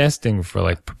 not nesting for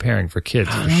like preparing for kids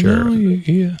for sure.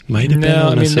 Yeah. Might have been No,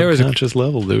 on I mean, a there was a- subconscious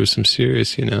level. There was some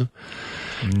serious, twig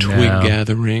No.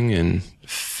 gathering and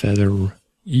feather.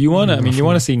 You want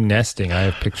to see nesting. I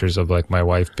have pictures of like my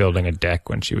wife building a deck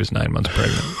when she was 9 months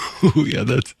pregnant. Ooh, yeah,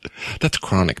 that's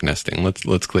chronic nesting.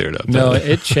 Let's clear it up. No,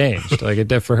 it changed. Like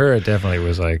for her, it definitely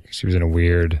was like she was in a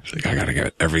weird. It's like I gotta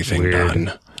get everything Weird.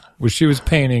 done. Well, she was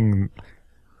painting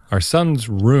our son's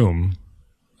room.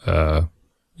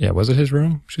 Was it his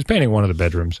room? She was painting one of the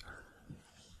bedrooms.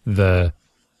 The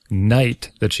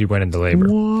night that she went into labor.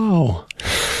 Wow.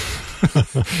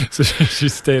 So she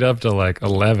stayed up till like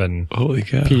 11 Holy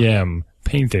cow. p.m.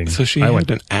 painting. So she had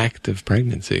an active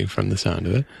pregnancy from the sound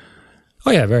of it.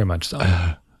 Oh yeah, very much so.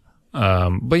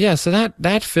 But yeah, so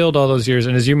that filled all those years.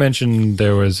 And as you mentioned,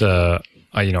 there was I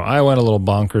went a little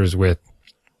bonkers with,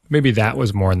 maybe that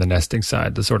was more on the nesting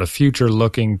side, the sort of future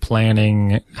looking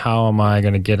planning. How am I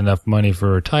going to get enough money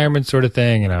for retirement sort of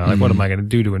thing? Like what am I going to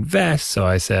do to invest? So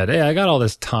I said, hey, I got all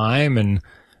this time and,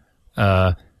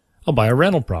 I'll buy a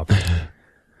rental property.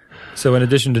 So in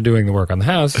addition to doing the work on the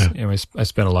house, I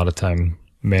spent a lot of time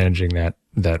managing that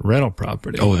rental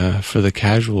property. Oh yeah. For the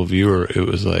casual viewer, it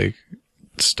was like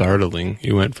startling.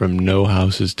 You went from no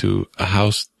houses to a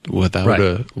house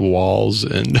without walls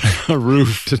and a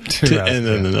roof To two houses, and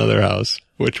then another house,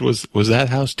 which was that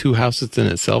house 2 houses in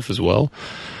itself as well?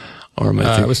 Or am I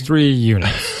thinking? It was 3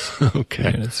 units.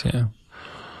 Okay. Units, yeah.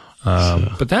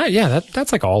 But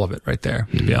that's like all of it right there,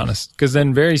 to be honest. Because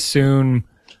then very soon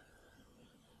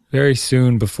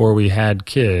before we had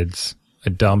kids, I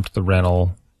dumped the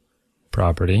rental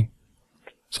property,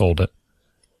 sold it.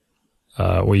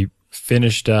 We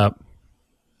finished up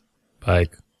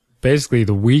like basically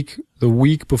the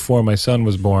week before my son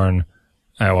was born.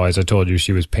 As I told you,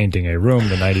 she was painting a room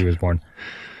the night he was born.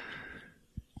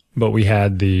 But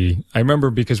I remember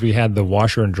because we had the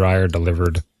washer and dryer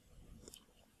delivered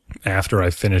after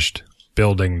I finished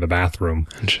building the bathroom.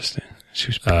 Interesting. She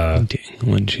was painting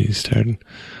when she started.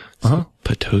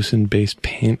 Pitocin-based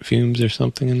paint fumes or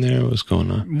something in there? What was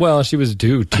going on? Well, she was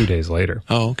due 2 days later.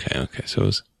 Oh, okay. So it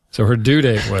was... So her due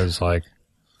date was like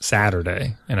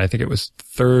Saturday, and I think it was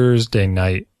Thursday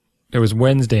night. It was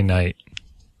Wednesday night.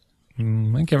 I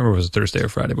can't remember if it was Thursday or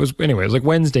Friday. It was like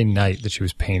Wednesday night that she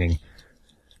was painting.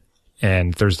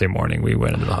 And Thursday morning we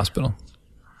went into the hospital.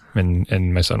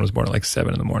 And my son was born at like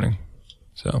 7 a.m.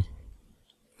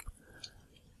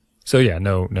 So yeah,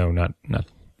 no, not.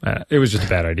 It was just a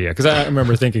bad idea because I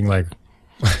remember thinking like,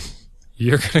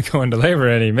 "You're going to go into labor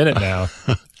any minute now.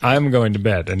 I'm going to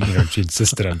bed," and she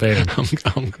insisted on painting.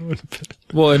 I'm going to bed.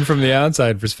 Well, and from the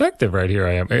outside perspective, right here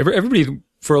I am. Everybody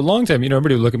for a long time,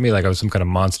 everybody would look at me like I was some kind of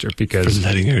monster because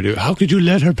letting her do. How could you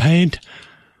let her paint?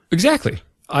 Exactly.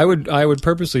 I would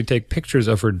purposely take pictures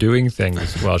of her doing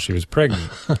things while she was pregnant,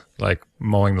 like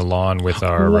mowing the lawn with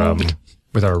our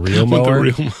reel mower.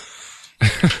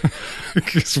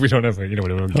 Because we don't have a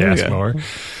gas mower,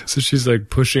 so she's like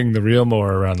pushing the reel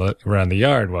mower around the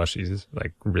yard while she's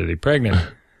like really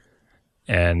pregnant.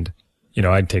 And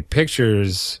I'd take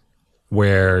pictures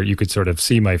where you could sort of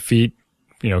see my feet,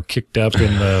 kicked up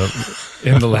in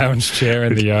the lounge chair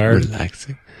in the yard,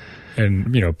 relaxing.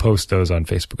 And, post those on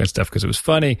Facebook and stuff because it was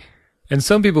funny. And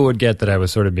some people would get that I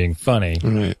was sort of being funny.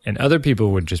 Right. And other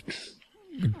people would just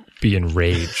be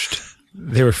enraged.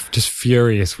 They were just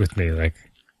furious with me. Like,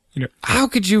 how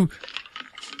could you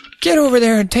get over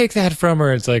there and take that from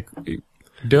her? It's like,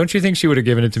 don't you think she would have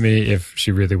given it to me if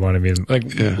she really wanted me? Like,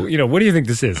 what do you think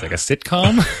this is? Like a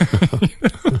sitcom?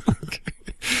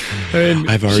 I mean,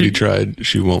 I've already tried.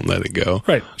 She won't let it go.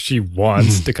 Right. She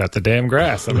wants to cut the damn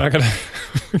grass. I'm not going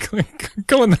to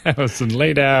go in the house and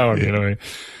lay down.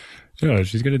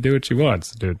 She's going to do what she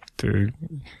wants to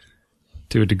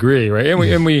a degree. Right.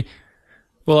 And we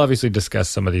will obviously discuss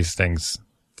some of these things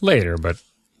later, but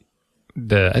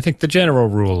I think the general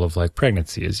rule of like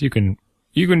pregnancy is you can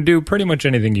do pretty much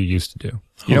anything you used to do.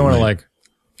 You don't want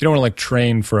to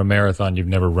train for a marathon you've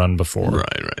never run before.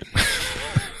 Right.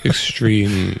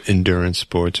 Extreme endurance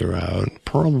sports are out.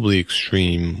 Probably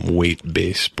extreme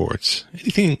weight-based sports.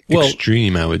 Anything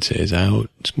extreme, I would say, is out.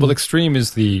 Well, extreme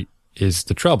is the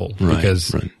trouble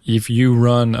because if you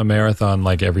run a marathon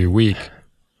like every week,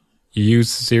 you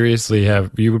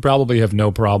would probably have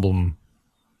no problem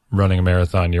running a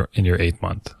marathon in your 8th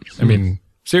month. I mean,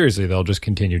 seriously, they'll just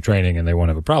continue training and they won't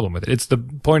have a problem with it. The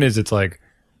point is, it's like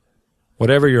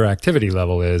whatever your activity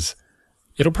level is,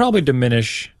 it'll probably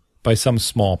diminish by some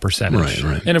small percentage.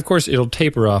 Right. And of course, it'll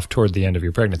taper off toward the end of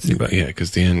your pregnancy. But yeah, because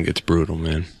the end gets brutal,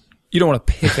 man. You don't want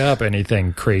to pick up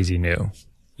anything crazy new.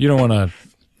 You don't want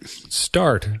to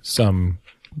start some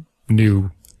new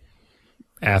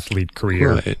athlete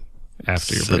career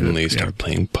after you're suddenly start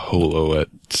playing polo at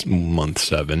month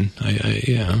 7.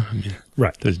 I mean,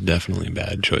 right. There's definitely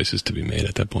bad choices to be made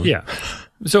at that point. Yeah.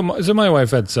 So my wife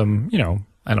had some,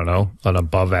 I don't know, an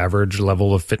above average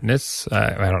level of fitness.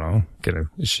 I don't know.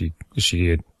 Is she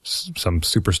some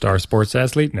superstar sports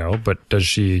athlete? No. But does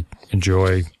she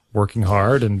enjoy working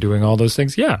hard and doing all those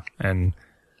things? Yeah. And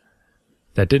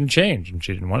that didn't change, and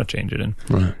she didn't want to change it. And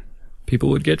people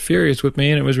would get furious with me,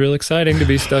 and it was real exciting to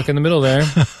be stuck in the middle there.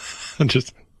 I'm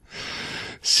just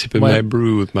sipping my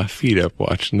brew with my feet up,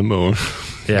 watching the moon.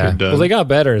 Yeah. Well, they got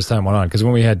better as time went on, because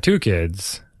when we had 2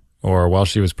 kids, or while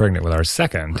she was pregnant with our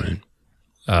second,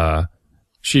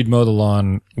 she'd mow the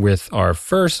lawn with our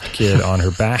first kid on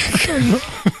her back.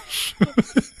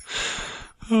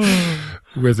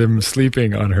 With him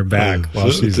sleeping on her back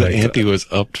while she's the auntie was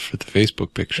upped for the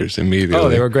Facebook pictures immediately. Oh,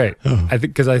 they were great. I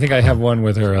think I have one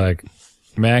with her, like,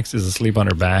 Max is asleep on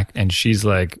her back, and she's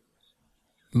like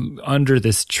under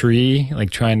this tree, like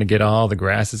trying to get all the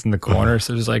grasses in the corner.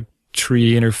 So there's like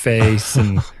tree in her face,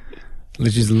 and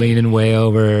she's leaning way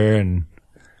over and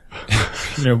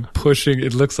pushing.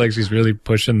 It looks like she's really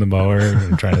pushing the mower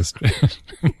and trying to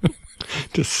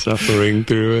just suffering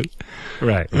through it.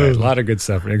 Right. A lot of good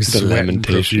suffering. The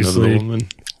lamentation of the woman.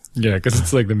 Yeah, because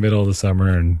it's like the middle of the summer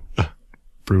and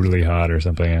brutally hot or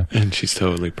something. Yeah. And she's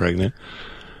totally pregnant.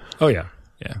 Oh yeah.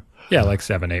 Yeah, like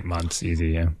 7-8 months,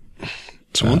 easy. Yeah.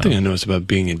 So one thing I noticed about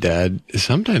being a dad is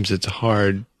sometimes it's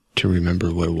hard to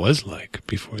remember what it was like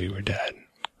before you were dad.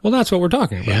 Well, that's what we're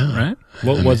talking about, right?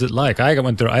 What was it like? I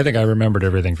think I remembered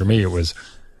everything. For me, it was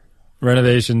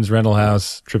renovations, rental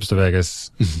house, trips to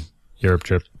Vegas, Europe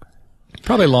trip,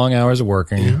 probably long hours of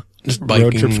working. Yeah. Just biking,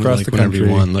 road trips across the country.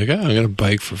 I'm going to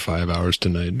bike for 5 hours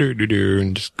tonight,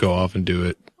 and just go off and do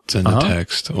it. Send a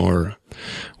text or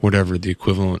whatever the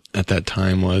equivalent at that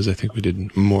time was. I think we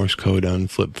did Morse code on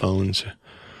flip phones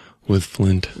with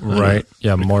Flint. Right.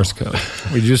 Yeah, Morse code.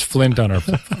 We used Flint on our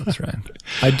flip phones, right?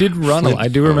 I did run. I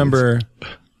do remember,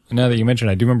 now that you mentioned,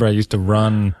 I used to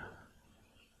run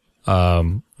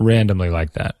randomly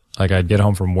like that. Like I'd get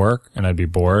home from work and I'd be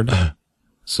bored.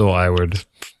 So I would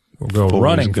go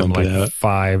running from like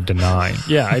 5 to 9.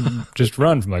 Yeah, I'd just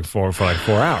run from like 4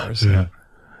 hours. Yeah.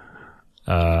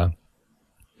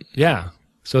 Yeah.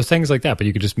 So things like that, but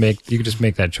you could just make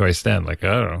that choice then. Like,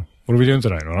 oh, what are we doing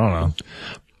tonight? I don't know.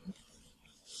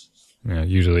 Yeah,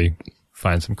 usually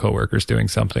find some coworkers doing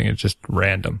something. It's just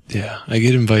random. Yeah. I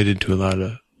get invited to a lot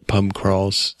of pub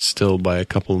crawls still by a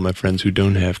couple of my friends who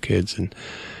don't have kids, and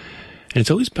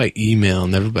it's always by email,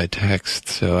 never by text.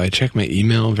 So I check my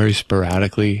email very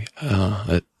sporadically.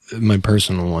 my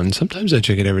personal one. Sometimes I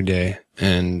check it every day,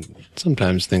 and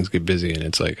sometimes things get busy, and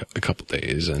it's like a couple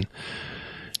days, and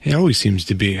it always seems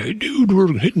to be, hey, dude,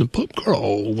 we're hitting the pub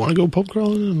crawl. Want to go pub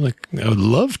crawl? And I'm like, I would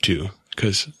love to,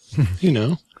 because, you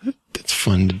know, it's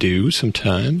fun to do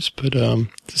sometimes, but at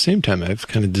the same time, I've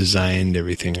kind of designed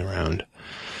everything around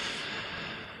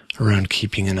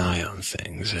keeping an eye on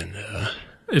things, and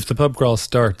if the pub crawl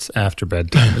starts after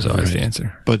bedtime is always the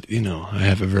answer. But, you know, I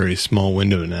have a very small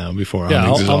window now before I'm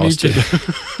I'll meet exhausted.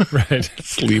 you. Right.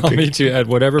 Sleeping. I'll meet you at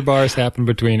whatever bars happen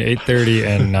between 8:30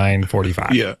 and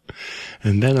 9:45. Yeah.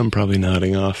 And then I'm probably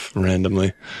nodding off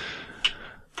randomly.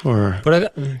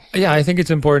 But I think it's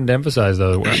important to emphasize,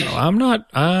 though, I'm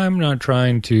not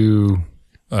trying to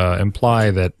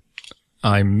imply that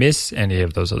I miss any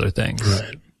of those other things.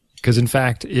 Right. Because, in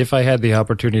fact, if I had the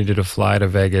opportunity to fly to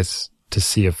Vegas to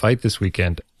see a fight this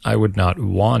weekend, I would not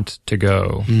want to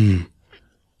go.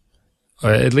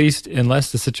 At least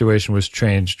unless the situation was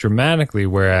changed dramatically,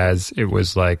 whereas it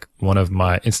was like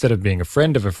instead of being a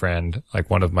friend of a friend, like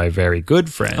one of my very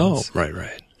good friends. Oh,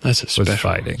 right. That's a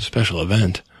special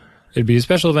event. It'd be a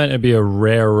special event. It'd be a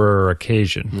rarer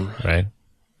occasion, right?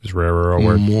 Is rarer a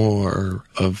word? More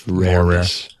of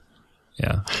rareness.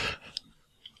 Yeah.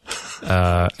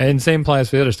 And same applies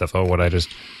for the other stuff. Oh, would I just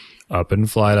up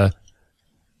and fly to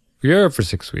Europe for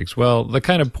 6 weeks? Well, the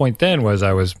kind of point then was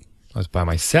I was by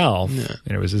myself,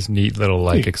 and it was this neat little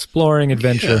exploring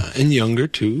adventure. Yeah, and younger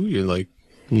too. You're like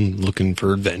looking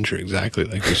for adventure, exactly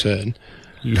like you said.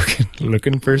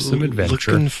 looking for some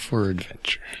adventure. Looking for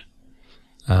adventure.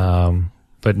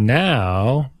 But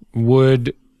now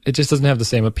it just doesn't have the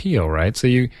same appeal, right? So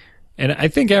and I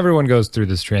think everyone goes through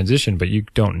this transition, but you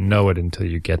don't know it until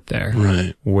you get there.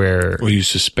 Right. Or you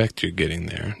suspect you're getting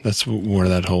there. That's where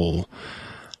that whole,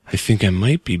 I think I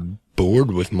might be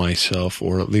bored with myself,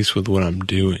 or at least with what I'm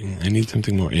doing. I need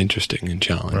something more interesting and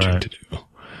challenging to do.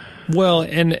 Well,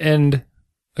 and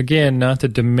again, not to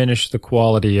diminish the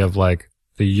quality of like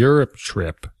the Europe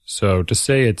trip. So to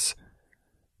say it's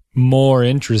more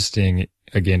interesting,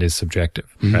 again, is subjective,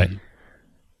 right?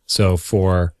 So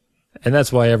and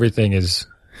that's why everything is,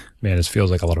 man, it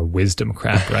feels like a lot of wisdom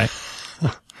crap, right?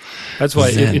 That's why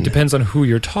it depends on who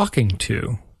you're talking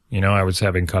to. You know, I was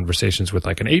having conversations with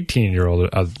like an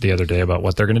 18-year-old the other day about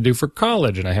what they're going to do for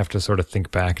college, and I have to sort of think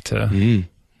back to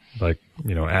like,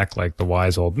 you know, act like the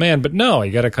wise old man. But no,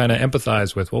 you got to kind of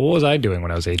empathize with, well, what was I doing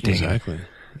when I was 18? Exactly.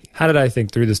 How did I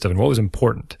think through this stuff, and what was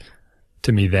important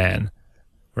to me then,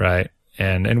 right?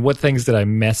 And what things did I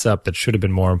mess up that should have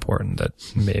been more important that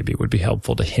maybe would be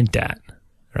helpful to hint at,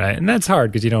 right? And that's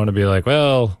hard because you don't want to be like,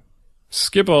 well,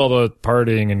 skip all the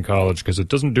partying in college because it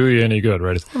doesn't do you any good,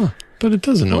 right? But it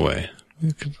does in a way.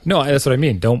 No, that's what I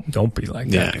mean. Don't be like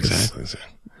that. Yeah, exactly.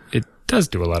 It does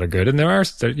do a lot of good, and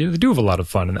they do have a lot of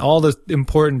fun, and all the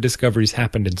important discoveries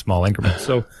happened in small increments.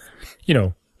 So, you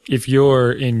know, if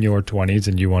you're in your 20s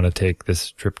and you want to take this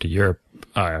trip to Europe,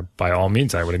 by all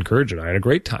means, I would encourage it. I had a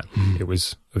great time. It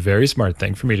was a very smart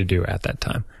thing for me to do at that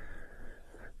time.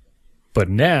 But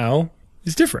now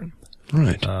it's different.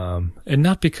 Right. And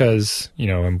not because, you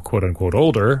know, I'm quote unquote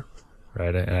older,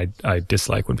 right? And I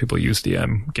dislike when people use the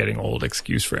I'm getting old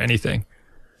excuse for anything.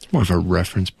 It's more of a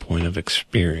reference point of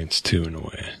experience too, in a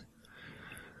way.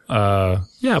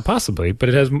 Yeah, possibly. But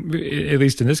it has, at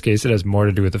least in this case, it has more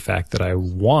to do with the fact that I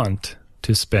want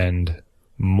to spend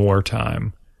more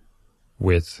time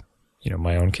with, you know,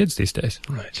 my own kids these days.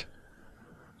 Right.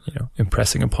 You know,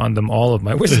 impressing upon them all of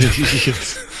my wisdom.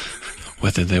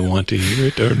 Whether they want to hear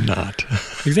it or not.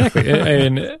 Exactly.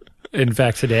 And in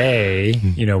fact, today,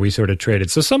 you know, we sort of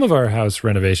traded. So some of our house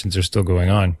renovations are still going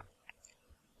on.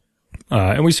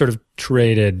 And we sort of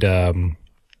traded,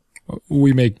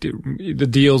 we make the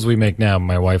deals we make now.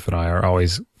 My wife and I are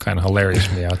always kind of hilarious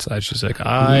from the outside. She's like,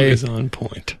 is on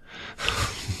point.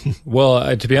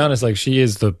 Well, to be honest, like she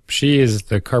is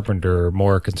the carpenter,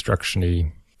 more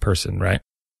construction-y person, right?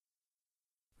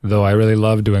 Though I really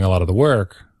love doing a lot of the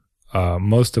work.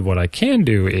 Most of what I can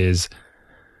do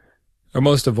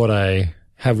most of what I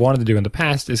have wanted to do in the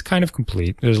past is kind of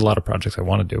complete. There's a lot of projects I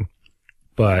want to do,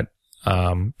 but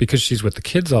because she's with the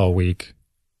kids all week,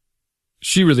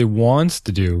 she really wants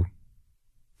to do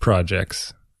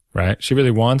projects, right? She really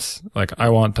wants, like, I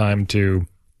want time to.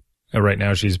 Right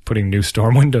now, she's putting new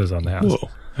storm windows on the house. Whoa,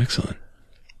 excellent.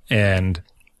 And,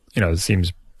 you know, it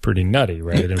seems pretty nutty,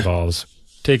 right? It involves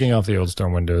taking off the old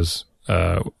storm windows,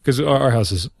 because our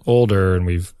house is older and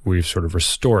we've sort of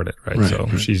restored it, right? So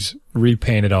she's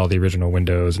repainted all the original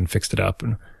windows and fixed it up.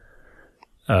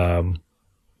 And,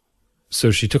 so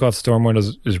she took off the storm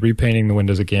windows, is repainting the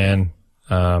windows again,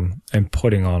 and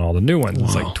putting on all the new ones. Wow.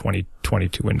 It's like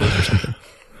 22 windows or something.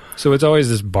 So it's always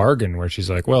this bargain where she's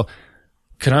like, well,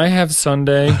 can I have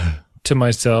Sunday to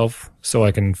myself so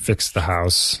I can fix the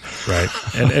house, right?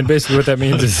 And basically what that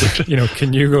means is, you know,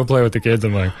 can you go play with the kids?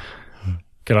 I'm like,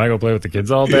 can I go play with the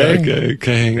kids all day? Yeah,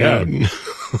 okay, hang out.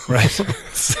 Right.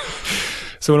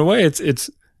 So in a way, it's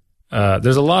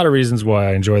there's a lot of reasons why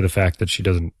I enjoy the fact that she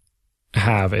doesn't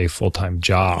have a full-time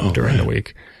job during the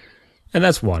week. And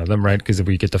that's one of them, right? Because if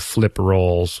we get to flip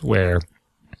roles where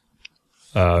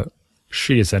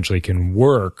she essentially can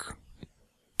work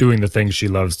doing the things she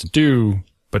loves to do,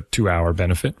 but 2-hour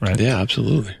benefit, right? Yeah,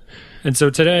 absolutely. And so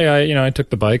today I took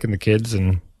the bike and the kids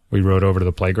and we rode over to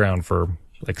the playground for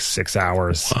like 6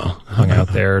 hours. Wow. Hung out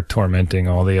there tormenting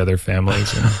all the other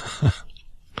families. And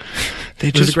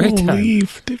they just won't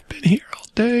leave. They've been here all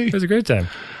day. It was a great time.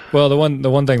 Well, the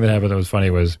one thing that happened that was funny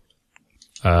was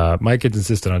my kids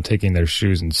insisted on taking their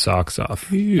shoes and socks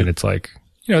off. Ew. And it's like,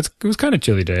 you know, it was kind of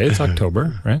chilly day. It's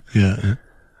October, right? Yeah.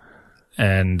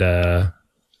 And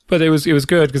but it was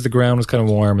good because the ground was kind of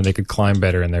warm and they could climb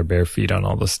better in their bare feet on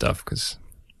all this stuff because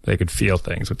they could feel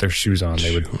things with their shoes on.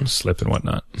 They would slip and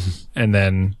whatnot. And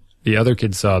then the other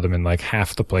kids saw them and like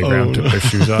half the playground took their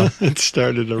shoes off. It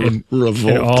started a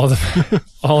revolt. And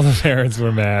all the parents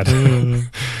were mad.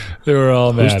 They were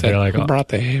all mad. They're like, who brought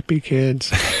the hippie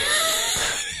kids?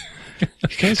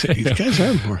 You guys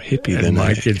are more hippie than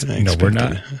my kids. No, we're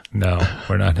not. No,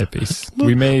 we're not hippies.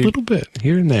 We may a little bit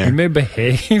here and there. We may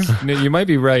behave. You might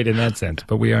be right in that sense,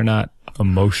 but we are not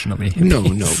emotionally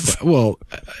hippies. No. But, well,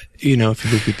 you know, if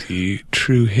you look at the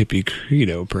true hippie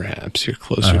credo, perhaps you're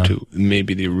closer to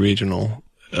maybe the original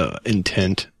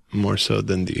intent more so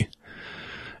than the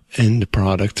end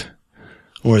product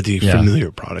or the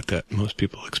familiar product that most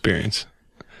people experience.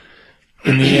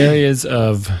 In the areas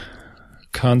of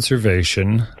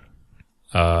conservation,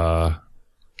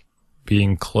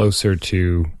 being closer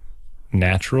to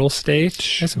natural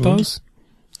state, I suppose.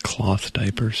 Cloth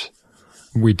diapers.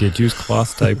 We did use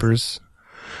cloth diapers.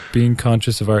 Being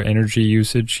conscious of our energy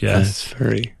usage, yes.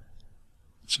 That's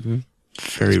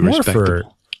very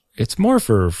respectable. It's more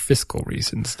for fiscal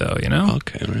reasons, though, you know?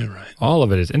 Okay, right. All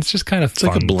of it is. And it's just kind of it's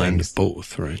fun. It's like a blend things. of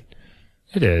both, right?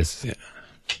 It is. Yeah.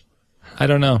 I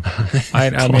don't know. I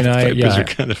mean, diapers are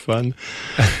kind of fun.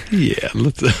 Yeah.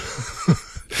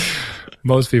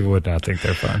 Most people would not think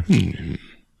they're fun.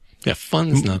 Yeah, fun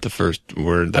is not the first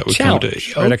word that would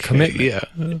challenge, come to. Right? A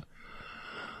commitment.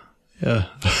 Yeah.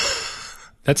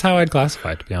 That's how I'd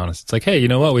classify it, to be honest. It's like, hey, you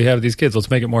know what? We have these kids. Let's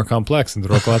make it more complex and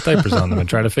throw cloth diapers on them and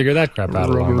try to figure that crap out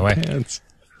along the way. Pants.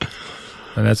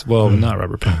 And that's, well, not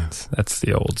rubber pants. That's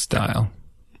the old style.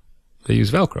 They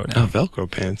use Velcro now. Oh, Velcro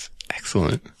pants.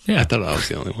 Excellent. Yeah. I thought I was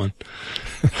the only one.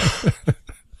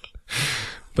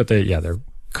 But they're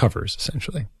covers,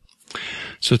 essentially.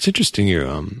 So it's interesting here.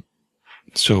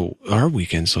 So our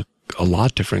weekends look a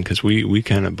lot different because we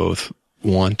kind of both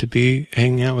want to be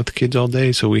hanging out with the kids all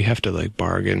day. So we have to like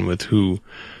bargain with who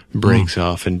breaks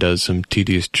off and does some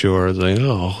tedious chores. Like,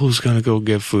 oh, who's going to go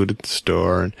get food at the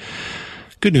store? And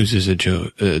good news is that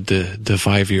the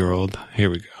 5-year-old,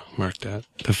 here we go. Mark that.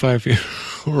 The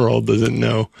 5-year-old doesn't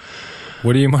know.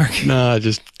 What are you marking? Nah,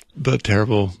 just the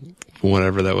terrible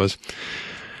whatever that was.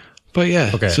 But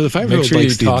yeah, okay. So the 5-year-old Make sure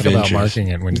likes you talk the about marking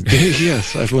it when.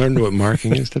 Yes, I've learned what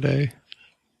marking is today.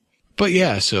 But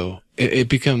yeah, so it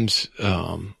becomes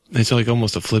it's like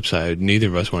almost a flip side. Neither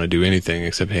of us want to do anything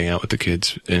except hang out with the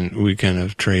kids, and we kind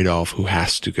of trade off who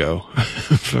has to go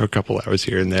for a couple hours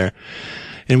here and there.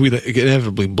 And we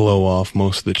inevitably blow off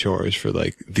most of the chores for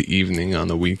like the evening on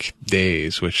the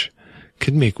weekdays, which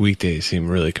could make weekdays seem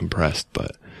really compressed,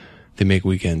 but they make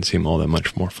weekends seem all that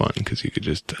much more fun because you could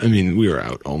just, we were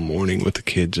out all morning with the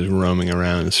kids just roaming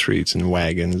around the streets and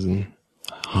wagons and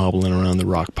hobbling around the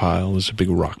rock pile. There's a big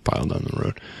rock pile down the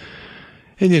road.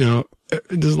 And,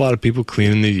 there's a lot of people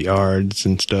cleaning the yards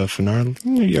and stuff, and our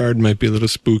yard might be a little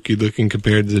spooky looking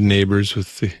compared to the neighbors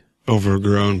with the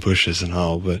overgrown bushes and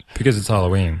all, but because it's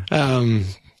Halloween.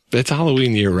 It's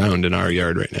Halloween year round in our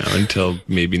yard right now until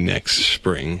maybe next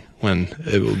spring when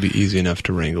it will be easy enough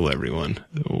to wrangle everyone,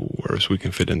 whereas we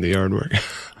can fit in the yard work.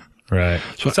 Right.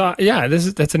 So yeah,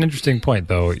 that's an interesting point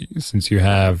though, since you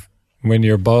have, when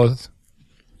you're both,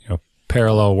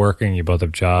 parallel working, you both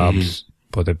have jobs,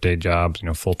 both have day jobs,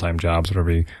 full-time jobs,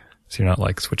 whatever so you're not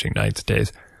like switching nights,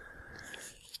 days.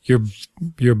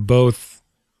 You're both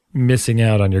missing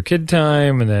out on your kid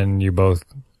time, and then you both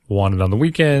want it on the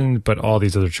weekend, but all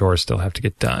these other chores still have to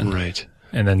get done. Right.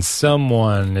 And then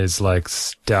someone is like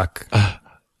stuck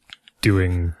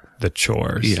doing the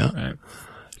chores. Yeah. Right?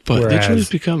 But the chores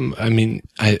become,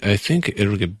 I think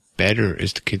it'll get better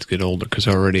as the kids get older, because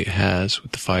already it has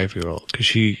with the 5-year-old.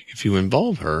 Because if you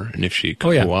involve her and if she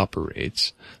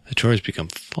cooperates, the chores become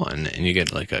fun and you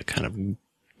get like a kind of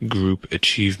group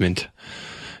achievement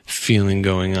feeling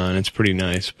going on. It's pretty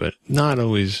nice, but not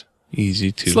always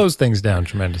easy to. Slows things down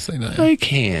tremendously, though. Yeah. It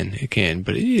can.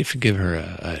 But if you give her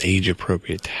an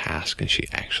age-appropriate task and she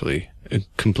actually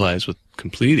complies with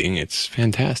completing, it's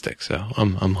fantastic. So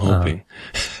I'm hoping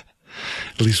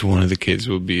at least one of the kids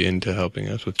will be into helping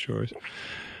us with chores.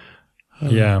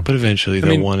 Yeah. But eventually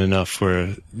they'll want enough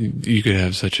where you could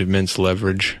have such immense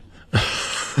leverage.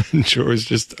 Chores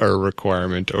just are a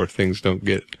requirement, or things don't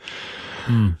get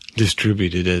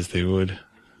distributed as they would.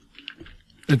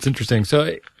 It's interesting.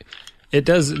 So it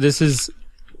does. This is,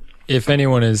 if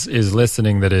anyone is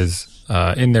listening that is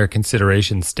in their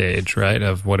consideration stage, right,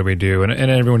 of what do we do, and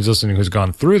everyone who's listening who's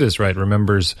gone through this, right,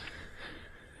 remembers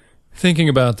thinking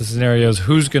about the scenarios: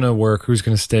 who's going to work, who's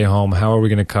going to stay home, how are we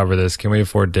going to cover this, can we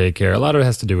afford daycare? A lot of it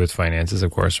has to do with finances,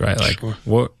 of course, right? Like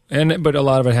sure. But a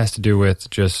lot of it has to do with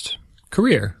just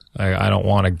career. I don't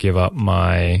want to give up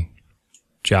my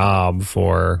job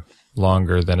for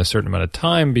longer than a certain amount of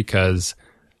time because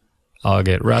I'll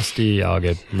get rusty, I'll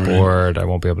get bored, I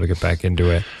won't be able to get back into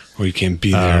it. Or you can't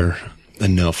be there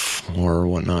enough or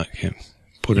whatnot. You can't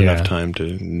put enough time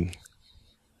to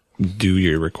do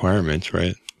your requirements,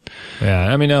 right?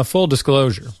 Yeah, I mean, full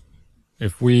disclosure,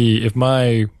 if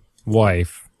my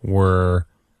wife were,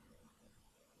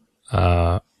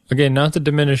 again, not to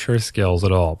diminish her skills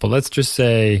at all, but let's just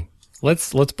say,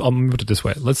 I'll move it this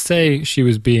way. Let's say she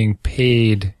was being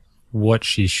paid what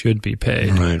she should be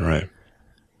paid. Right.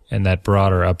 And that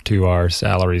brought her up to our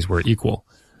salaries were equal.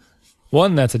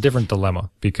 One, that's a different dilemma,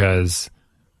 because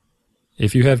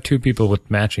if you have two people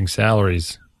with matching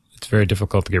salaries, it's very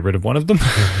difficult to get rid of one of them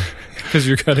because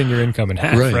you're cutting your income in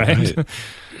half,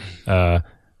 right?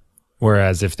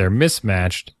 Whereas if they're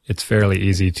mismatched, it's fairly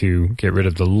easy to get rid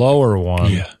of the lower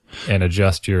one and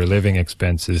adjust your living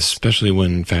expenses. Especially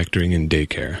when factoring in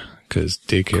daycare, because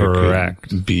daycare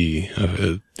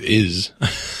is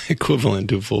equivalent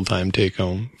to a full-time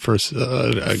take-home for a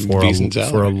decent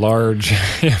salary.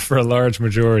 For a large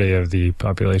majority of the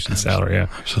population salary. Yeah,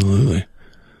 absolutely.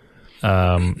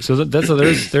 So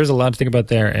there's a lot to think about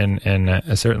there,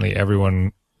 and certainly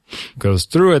everyone goes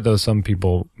through it, though some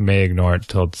people may ignore it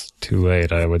till it's too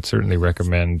late. I would certainly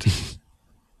recommend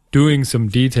doing some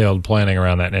detailed planning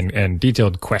around that and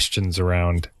detailed questions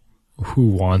around who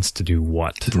wants to do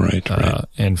what, right.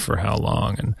 And for how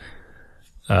long. And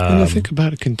I think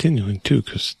about it continuing too,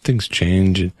 because things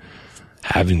change, and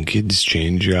having kids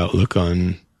change your outlook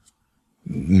on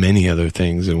many other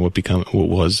things and what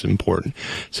was important.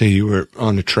 Say you were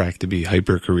on a track to be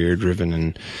hyper career driven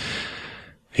and,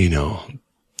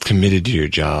 committed to your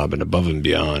job and above and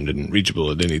beyond and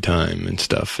reachable at any time and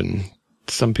stuff. And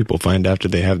some people find after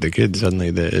they have the kids,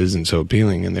 suddenly that isn't so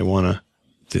appealing, and they want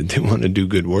to do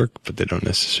good work, but they don't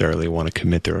necessarily want to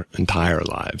commit their entire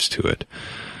lives to it.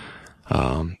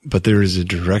 But there is a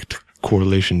direct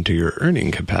correlation to your earning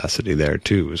capacity there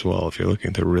too, as well, if you're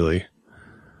looking to really,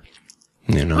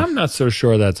 I'm not so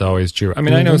sure that's always true. I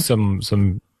mean, I know some,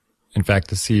 in fact,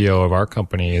 the CEO of our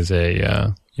company is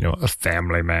a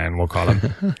family man, we'll call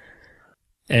him.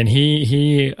 And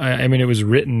I mean, it was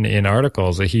written in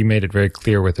articles that he made it very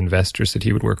clear with investors that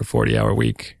he would work a 40-hour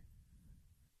week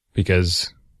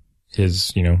because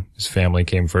his family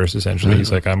came first, essentially.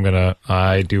 He's like,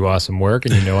 I do awesome work,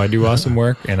 and I do awesome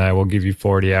work, and I will give you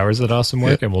 40 hours of awesome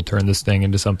work, and we'll turn this thing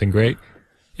into something great.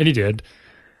 And he did.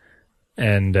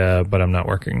 And, but I'm not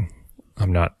working.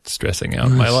 I'm not stressing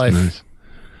out my life. Nice.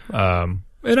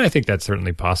 And I think that's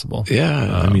certainly possible.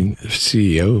 Yeah. I mean,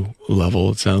 CEO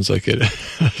level, it sounds like it.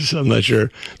 I'm not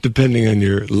sure. Depending on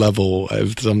your level,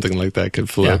 if something like that could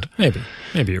float. Yeah,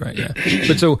 maybe you're right. Yeah.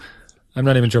 But so I'm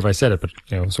not even sure if I said it, but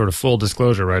sort of full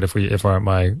disclosure, right? If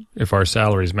our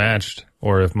salaries matched,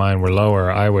 or if mine were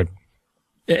lower, I would,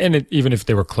 and even if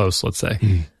they were close, let's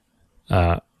say,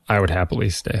 I would happily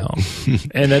stay home.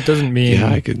 And that doesn't mean. Yeah,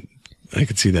 I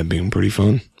could see that being pretty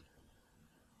fun.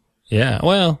 Yeah.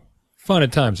 Well, fun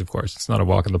at times, of course. It's not a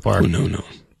walk in the park. Oh, no.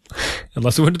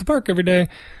 Unless we went to the park every day.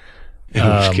 In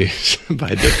which case, by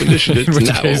definition, it's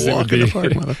not a walk in the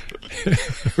park.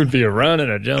 It would be a run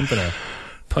and a jump and a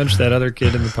punch that other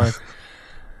kid in the park.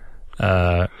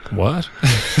 What?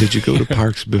 Did you go to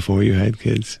parks before you had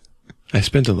kids? I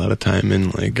spent a lot of time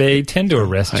in They tend to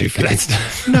arrest you for that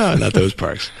stuff. No, not those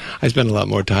parks. I spent a lot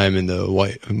more time in the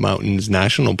White Mountains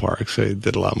National Parks. I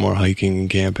did a lot more hiking and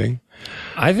camping.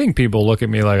 I think people look at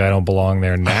me like I don't belong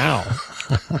there now.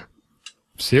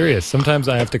 Serious. Sometimes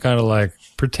I have to kind of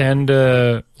pretend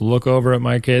to look over at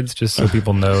my kids just so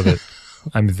people know that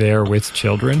I'm there with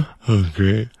children. Oh,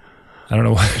 great. I don't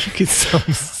know why.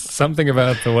 Something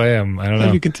about the way I don't know.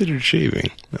 Have you considered shaving?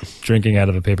 No. Drinking out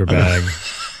of a paper bag.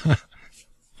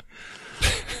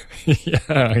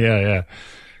 Yeah.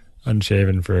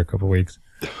 Unshaven for a couple weeks.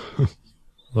 A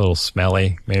little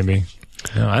smelly, maybe.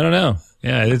 No, I don't know.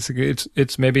 Yeah,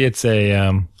 it's maybe it's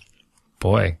a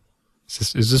boy.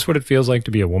 Is this what it feels like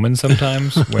to be a woman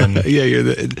sometimes? When Yeah, you're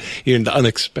the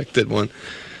unexpected one.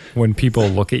 When people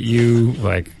look at you,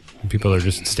 like people are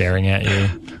just staring at you.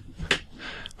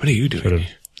 What are you doing? Sort of,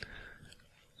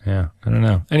 yeah, I don't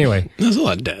know. Anyway, there's a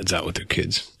lot of dads out with their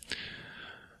kids.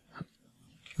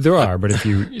 There are, but if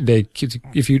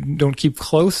you don't keep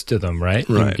close to them, right?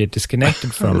 You get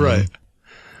disconnected from them.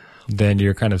 Then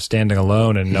you're kind of standing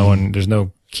alone, and there's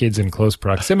no kids in close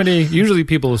proximity. Usually,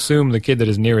 people assume the kid that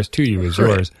is nearest to you is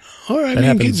yours. Or I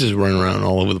mean, kids just run around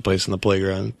all over the place on the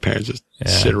playground. Parents just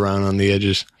sit around on the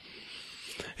edges.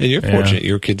 And you're fortunate;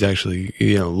 your kids actually,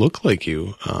 look like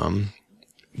you.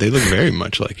 They look very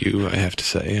much like you, I have to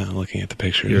say, looking at the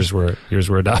pictures. Yours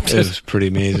were adopted. It was pretty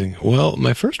amazing. Well,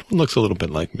 my first one looks a little bit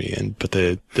like me, but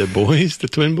the boys, the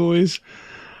twin boys,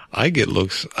 I get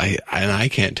looks, I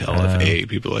can't tell if A,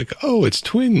 people are like, oh, it's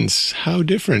twins, how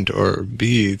different, or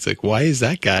B, it's like, why does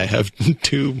that guy have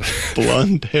two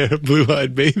blonde hair,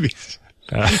 blue-eyed babies?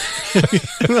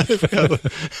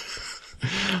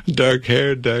 Dark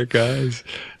hair, dark eyes,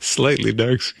 slightly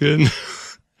dark skin.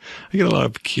 I get a lot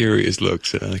of curious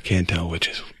looks, and I can't tell which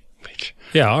is which.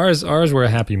 Yeah, ours were a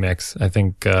happy mix. I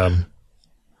think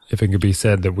if it could be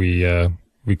said that we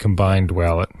combined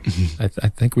well, I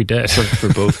think we did.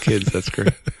 For both kids, that's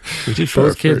great. We did for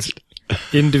both kids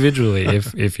individually.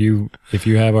 If you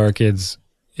have our kids,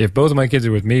 if both of my kids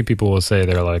are with me, people will say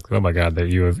they're like, oh my God, that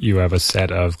you have a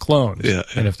set of clones. Yeah.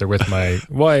 And if they're with my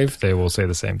wife, they will say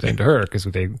the same thing to her because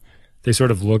they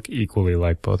sort of look equally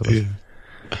like both of us.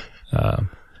 Yeah.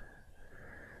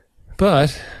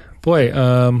 But, boy,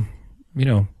 we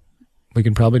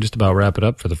can probably just about wrap it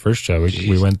up for the first show.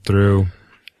 We went through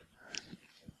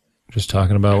just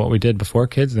talking about what we did before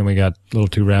kids, then we got a little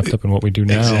too wrapped up in what we do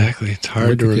now. Exactly. It's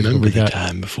hard to remember the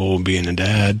time before being a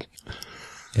dad.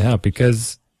 Yeah,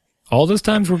 because all those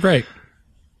times were great.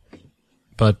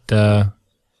 But there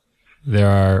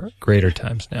are greater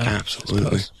times now.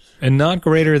 Absolutely. And not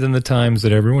greater than the times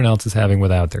that everyone else is having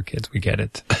without their kids. We get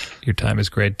it. Your time is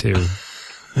great, too.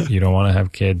 You don't want to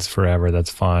have kids forever. That's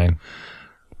fine.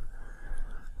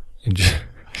 Enjoy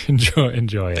it.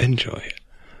 Enjoy it.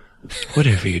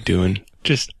 Whatever you're doing,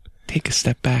 just take a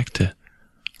step back to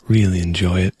really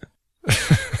enjoy it.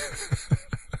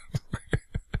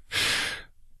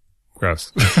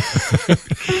 Gross.